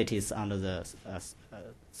municipalities under the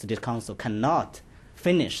state council cannot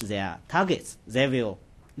finish their targets, they will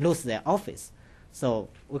lose their office. So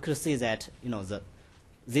we could see that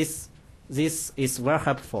this is very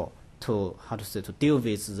helpful to deal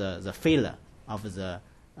with the failure of the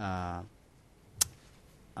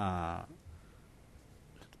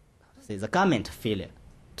government failure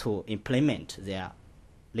to implement their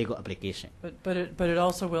legal obligation. But it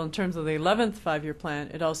also will, in terms of the 11th five-year plan.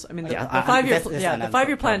 It also, I mean, the the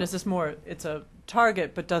five-year plan is just more. It's a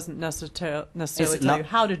target, but doesn't necessarily tell you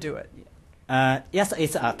how to do it. Yes,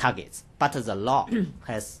 it's a target, but the law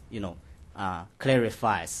has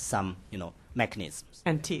clarifies some mechanisms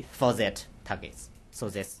And teeth. for that targets. So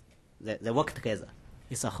they work together.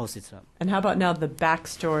 It's a whole system. And how about now the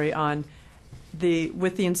backstory on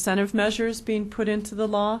with the incentive measures being put into the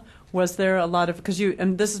law? Was there a lot of,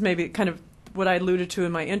 and this is maybe kind of what I alluded to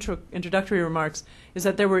in my introductory remarks, is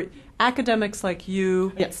that there were academics like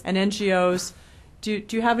you Yes. and NGOs. Do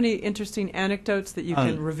you have any interesting anecdotes that you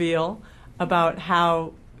can reveal about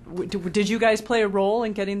how, did you guys play a role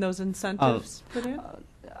in getting those incentives put in?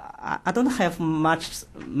 I don't have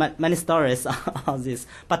many stories on this,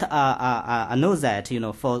 but I know that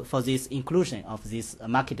for this inclusion of these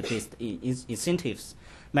market-based incentives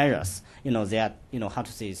measures, there are how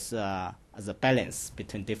to say the balance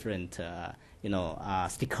between different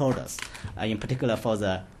stakeholders. In particular, for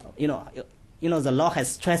the the law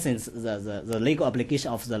has strengthened the legal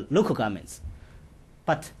obligation of the local governments,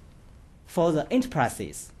 but for the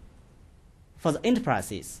enterprises,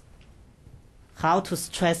 how to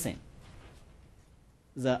strengthen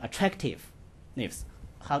the attractiveness,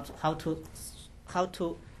 how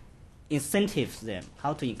to incentive them,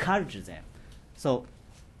 how to encourage them. So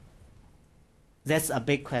that's a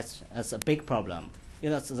big question. That's a big problem.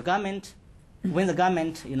 So the government, when the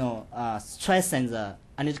government strengthen the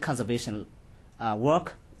energy conservation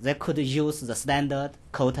work, they could use the standard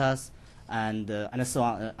quotas and so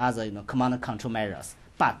on, other command and control measures.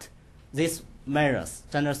 But these measures,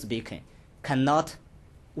 generally speaking, cannot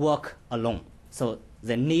work alone. So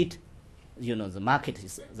they need, the market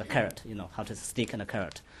is the carrot, how to stick and the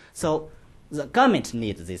carrot. So the government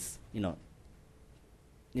needs this, the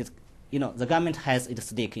government has its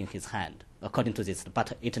stick in his hand, according to this,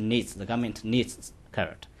 but the government needs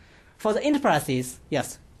carrot. For the enterprises,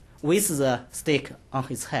 yes, with the stick on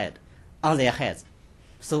their heads,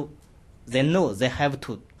 so they know they have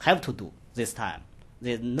to do this time.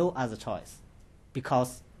 There's no other choice,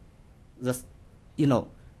 because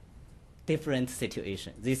different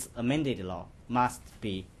situation. This amended law must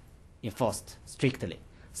be enforced strictly.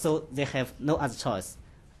 So they have no other choice.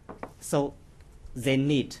 So they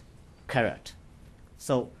need carrot.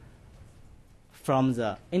 So from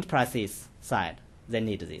the enterprises side, they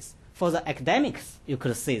need this. For the academics, you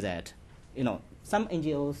could see that, some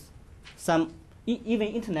NGOs, even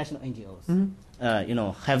international NGOs,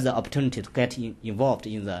 have the opportunity to get involved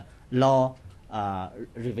in the law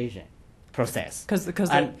revision process. Because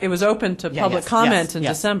it was open to public comment in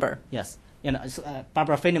December. Yes.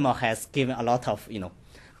 Barbara Fenimore has given a lot of,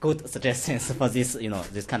 good suggestions for this,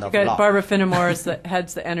 this kind of Okay, law. Barbara Finnemore is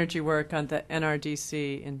heads the energy work on the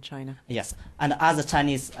NRDC in China. Yes, and other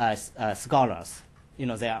Chinese scholars,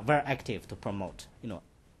 they are very active to promote.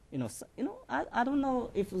 I don't know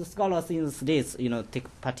if the scholars in the States,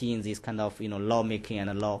 take part in this kind of, lawmaking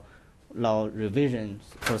and law revision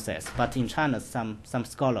process. But in China, some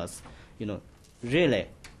scholars, really,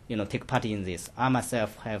 take part in this. I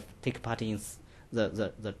myself have taken part in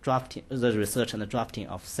the drafting, the research and the drafting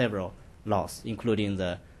of several laws, including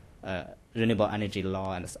the renewable energy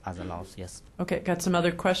law and other laws. Yes. Okay, got some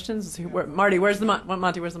other questions. Marty, where's the mic?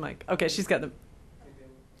 Monty, where's the mic? Okay, she's got them.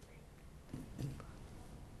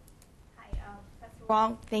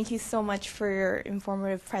 Wang, thank you so much for your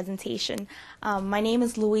informative presentation. My name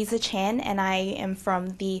is Louisa Chan, and I am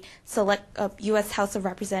from the U.S. House of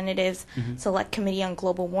Representatives Select Committee on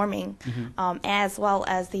Global Warming, as well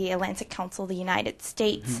as the Atlantic Council of the United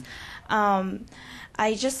States.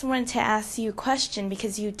 I just wanted to ask you a question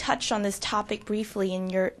because you touched on this topic briefly in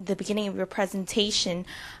the beginning of your presentation,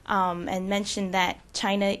 and mentioned that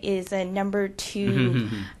China is a number 2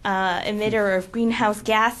 emitter of greenhouse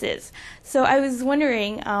gases. So I was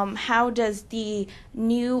wondering, how does the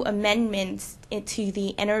new amendments to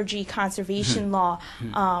the energy conservation law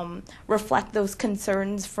reflect those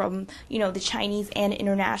concerns from the Chinese and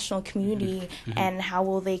international community, and how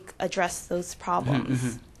will they address those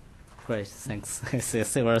problems? Great, thanks. It's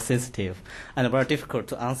very sensitive and very difficult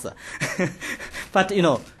to answer. But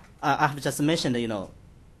I have just mentioned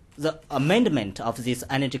the amendment of this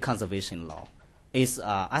energy conservation law is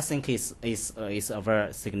I think is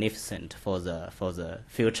very significant for the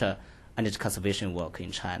future energy conservation work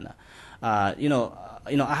in China. I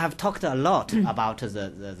have talked a lot about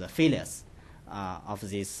the failures of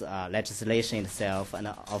this legislation itself and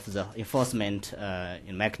of the enforcement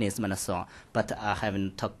mechanism and so on. But I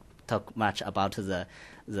haven't talked much about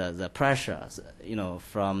the pressures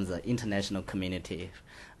from the international community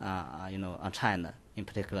on China in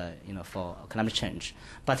particular for climate change.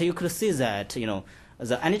 But you could see that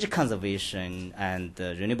the energy conservation and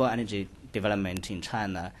the renewable energy development in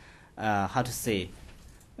China, it's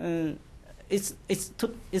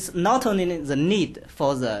not only the need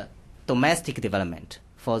for the domestic development,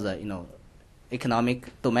 for the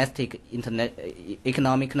economic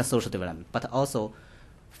and social development, but also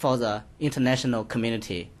for the international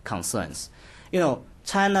community concerns.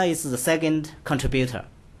 China is the second contributor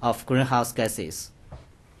of greenhouse gases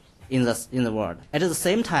in the world. At the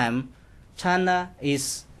same time, China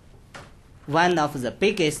is one of the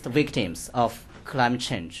biggest victims of climate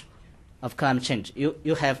change.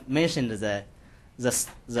 You have mentioned the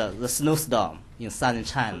snowstorm in southern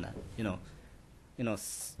China.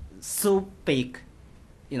 So big,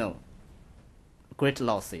 great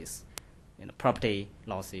losses. Property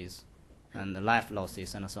losses and life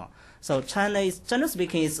losses and so on. So China is, generally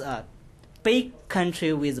speaking, is a big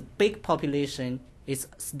country with a big population. It's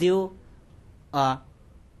still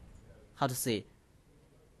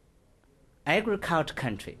agriculture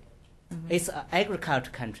country. It's an agriculture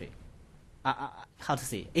country.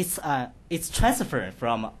 It's transferred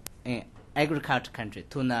from an agriculture country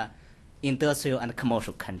to an industrial and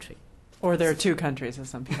commercial country. Or there are two countries, as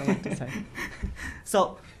some people like to say.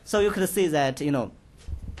 So you could see that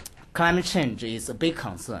climate change is a big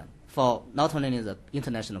concern for not only the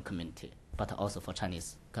international community but also for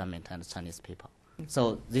Chinese government and Chinese people.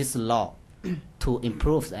 So this law to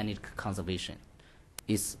improve the energy conservation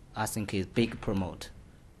is, I think, a big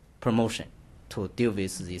promotion to deal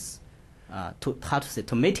with this,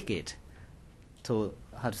 to mitigate,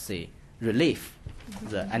 relieve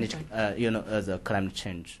the energy, the climate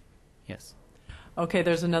change. Yes. Okay,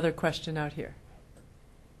 there's another question out here.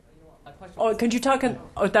 Oh, could you talk?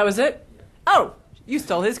 Oh, that was it? Oh, you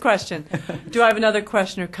stole his question. Do I have another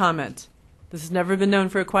question or comment? This has never been known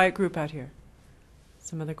for a quiet group out here.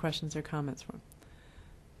 Some other questions or comments from?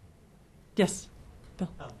 Yes, Bill.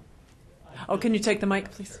 Oh, can you take the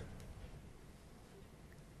mic, please?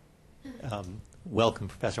 Welcome,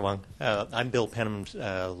 Professor Wang. I'm Bill Penham's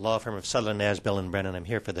law firm of Sutherland, Asbill and Brennan. I'm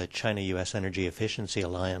here for the China-U.S. Energy Efficiency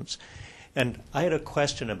Alliance. And I had a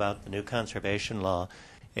question about the new conservation law.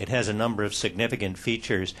 It has a number of significant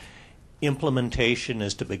features. Implementation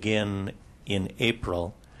is to begin in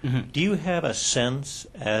April. Do you have a sense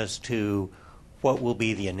as to what will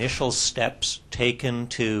be the initial steps taken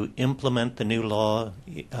to implement the new law?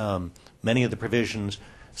 Many of the provisions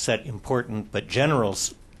set important but general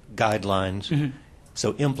guidelines,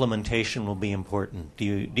 so implementation will be important. Do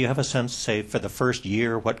you have a sense, say, for the first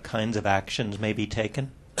year, what kinds of actions may be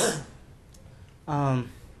taken?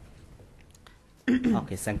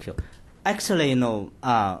 Okay, thank you. Actually,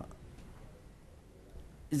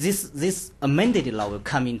 this amended law will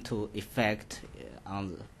come into effect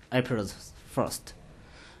on April 1st.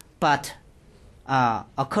 But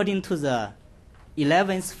according to the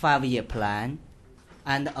 11th five-year plan,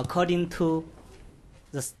 and according to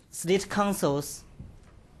the State Council's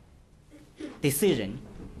decision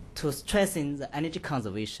to strengthen the energy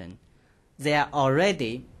conservation, there are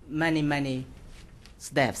already many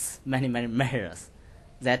steps, many measures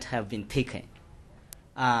that have been taken.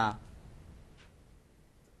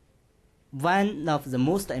 One of the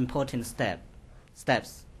most important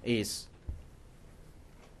steps is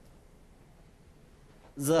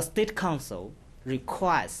the State Council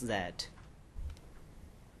requires that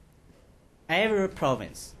every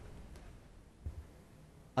province,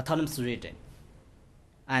 autonomous region,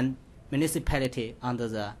 and municipality under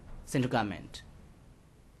the central government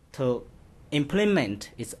to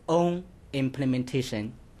implement its own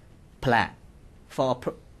implementation plan for,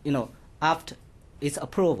 after its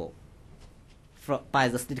approval by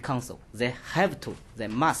the State Council. They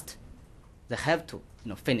must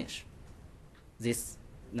finish this,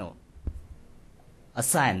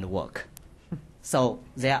 assigned work. So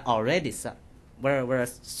there are already some very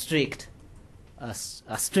strict,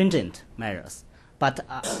 stringent measures. But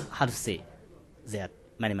how to say, there are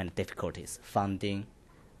many difficulties: funding,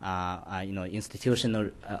 institutional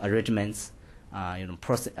arrangements,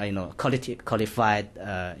 qualified,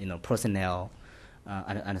 personnel,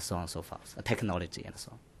 and so on and so forth, technology and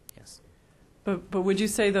so on. Yes. But would you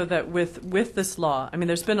say, though, that with this law, I mean,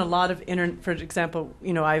 there's been a lot of, for example,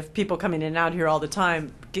 I have people coming in and out here all the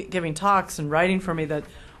time giving talks and writing for me that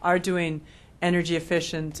are doing energy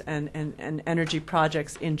efficient and energy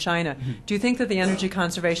projects in China. Mm-hmm. Do you think that the energy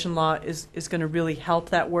conservation law is going to really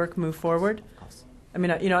help that work move forward? Of course. I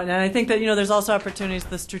mean, and I think that, there's also opportunities,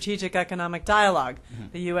 the strategic economic dialogue,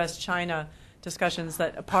 mm-hmm. the U.S.-China discussions,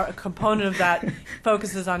 that a component of that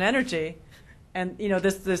focuses on energy. And,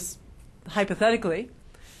 this hypothetically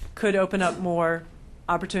could open up more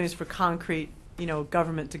opportunities for concrete,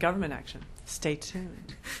 government-to-government action. Stay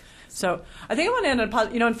tuned. So I think I want to end on a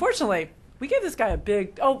positive. Unfortunately, we gave this guy a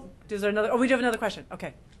big. Is there another? We do have another question.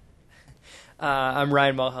 Okay. I'm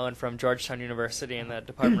Ryan Mulholland from Georgetown University in the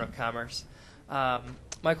Department of Commerce.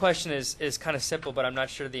 My question is kind of simple, but I'm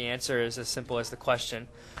not sure the answer is as simple as the question.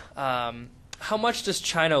 How much does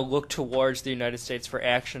China look towards the United States for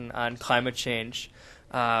action on climate change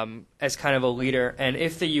as kind of a leader? And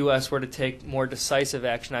if the U.S. were to take more decisive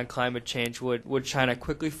action on climate change, would China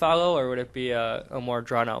quickly follow, or would it be a more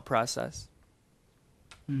drawn-out process?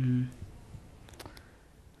 Mm-hmm.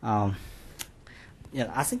 I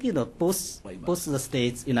think both the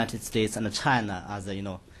states, United States and China, are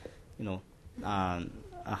the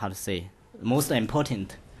how to say, most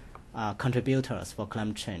important contributors for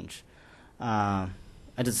climate change. At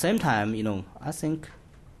the same time, I think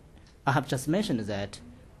I have just mentioned that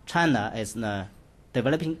China is a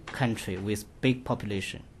developing country with big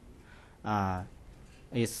population.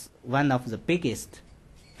 Is one of the biggest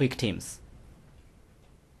victims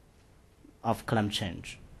of climate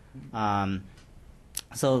change.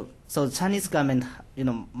 So the Chinese government,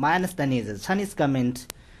 my understanding is the Chinese government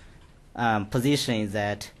position is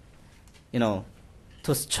that, to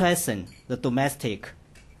strengthen the domestic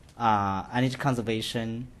energy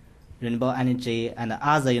conservation, renewable energy, and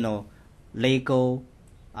other, legal,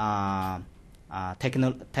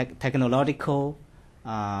 technological,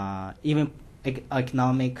 even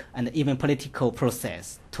economic, and even political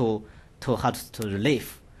process to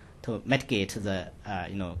relieve, to mitigate the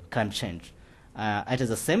climate change. At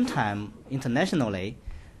the same time, internationally,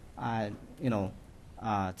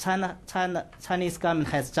 Chinese government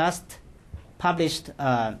has just published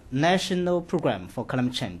a national program for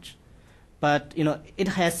climate change, but it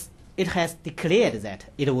has declared that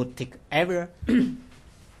it would take every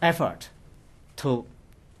effort to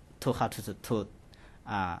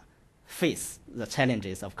face the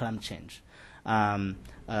challenges of climate change,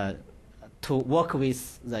 to work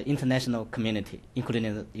with the international community,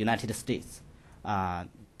 including the United States,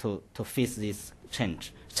 to face this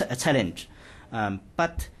challenge.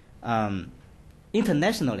 But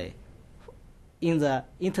internationally, in the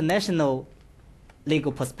international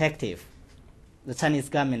legal perspective, the Chinese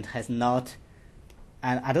government has not,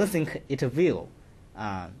 and I don't think it will,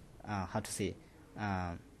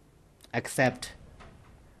 accept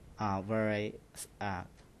very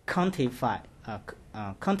quantified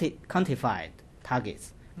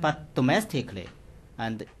targets. But domestically,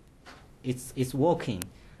 and it's working,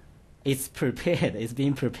 it's prepared, it's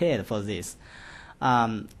being prepared for this.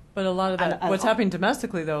 But a lot of that, what's happening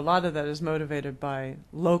domestically, though, a lot of that is motivated by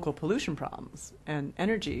local pollution problems and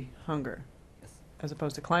energy hunger. Yes. as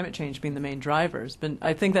opposed to climate change being the main drivers. But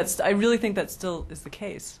I really think that still is the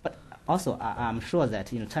case. But also, I'm sure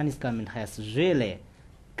that Chinese government has really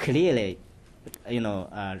clearly,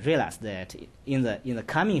 realized that in the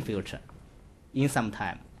coming future, in some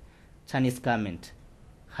time, Chinese government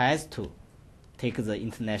has to take the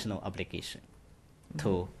international obligation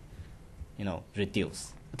to,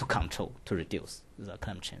 reduce, to control, to reduce the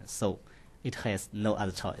climate change. So it has no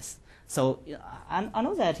other choice. So I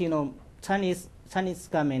know that Chinese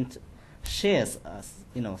government shares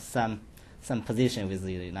some position with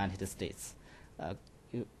the United States,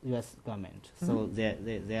 U.S. government. So there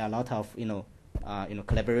are a lot of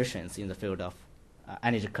collaborations in the field of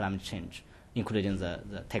energy climate change, including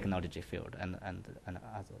the technology field and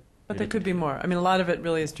other. But there could be more. I mean, a lot of it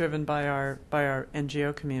really is driven by our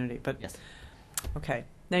NGO community. But yes. Okay.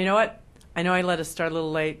 Now you know what? I know I let us start a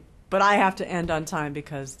little late, but I have to end on time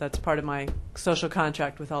because that's part of my social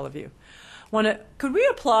contract with all of you. Could we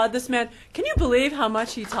applaud this man? Can you believe how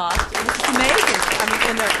much he talked? It was amazing. I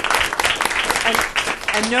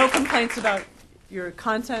mean, and no complaints about your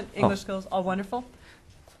content, English skills, all wonderful.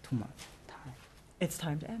 Too much time. It's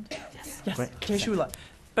time to end. Yes. Great. Keshula.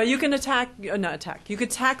 But you can not attack. You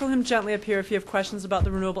could tackle him gently up here if you have questions about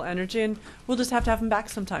the renewable energy, and we'll just have to have him back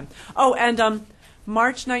sometime. Oh, and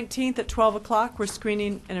March 19th at 12 o'clock, we're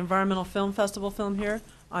screening an environmental film festival film here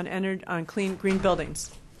on clean green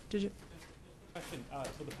buildings. Did you? Question.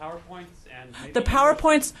 So the PowerPoints and maybe the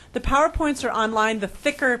PowerPoints are online. The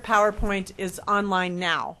thicker PowerPoint is online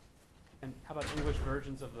now. And how about English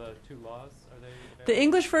versions of the two laws? Are they available? The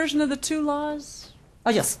English version of the two laws?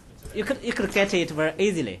 Oh yes, you could get it very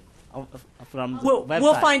easily from the website.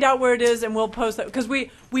 We'll find out where it is and we'll post that because we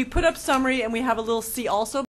put up summary and we have a little C also.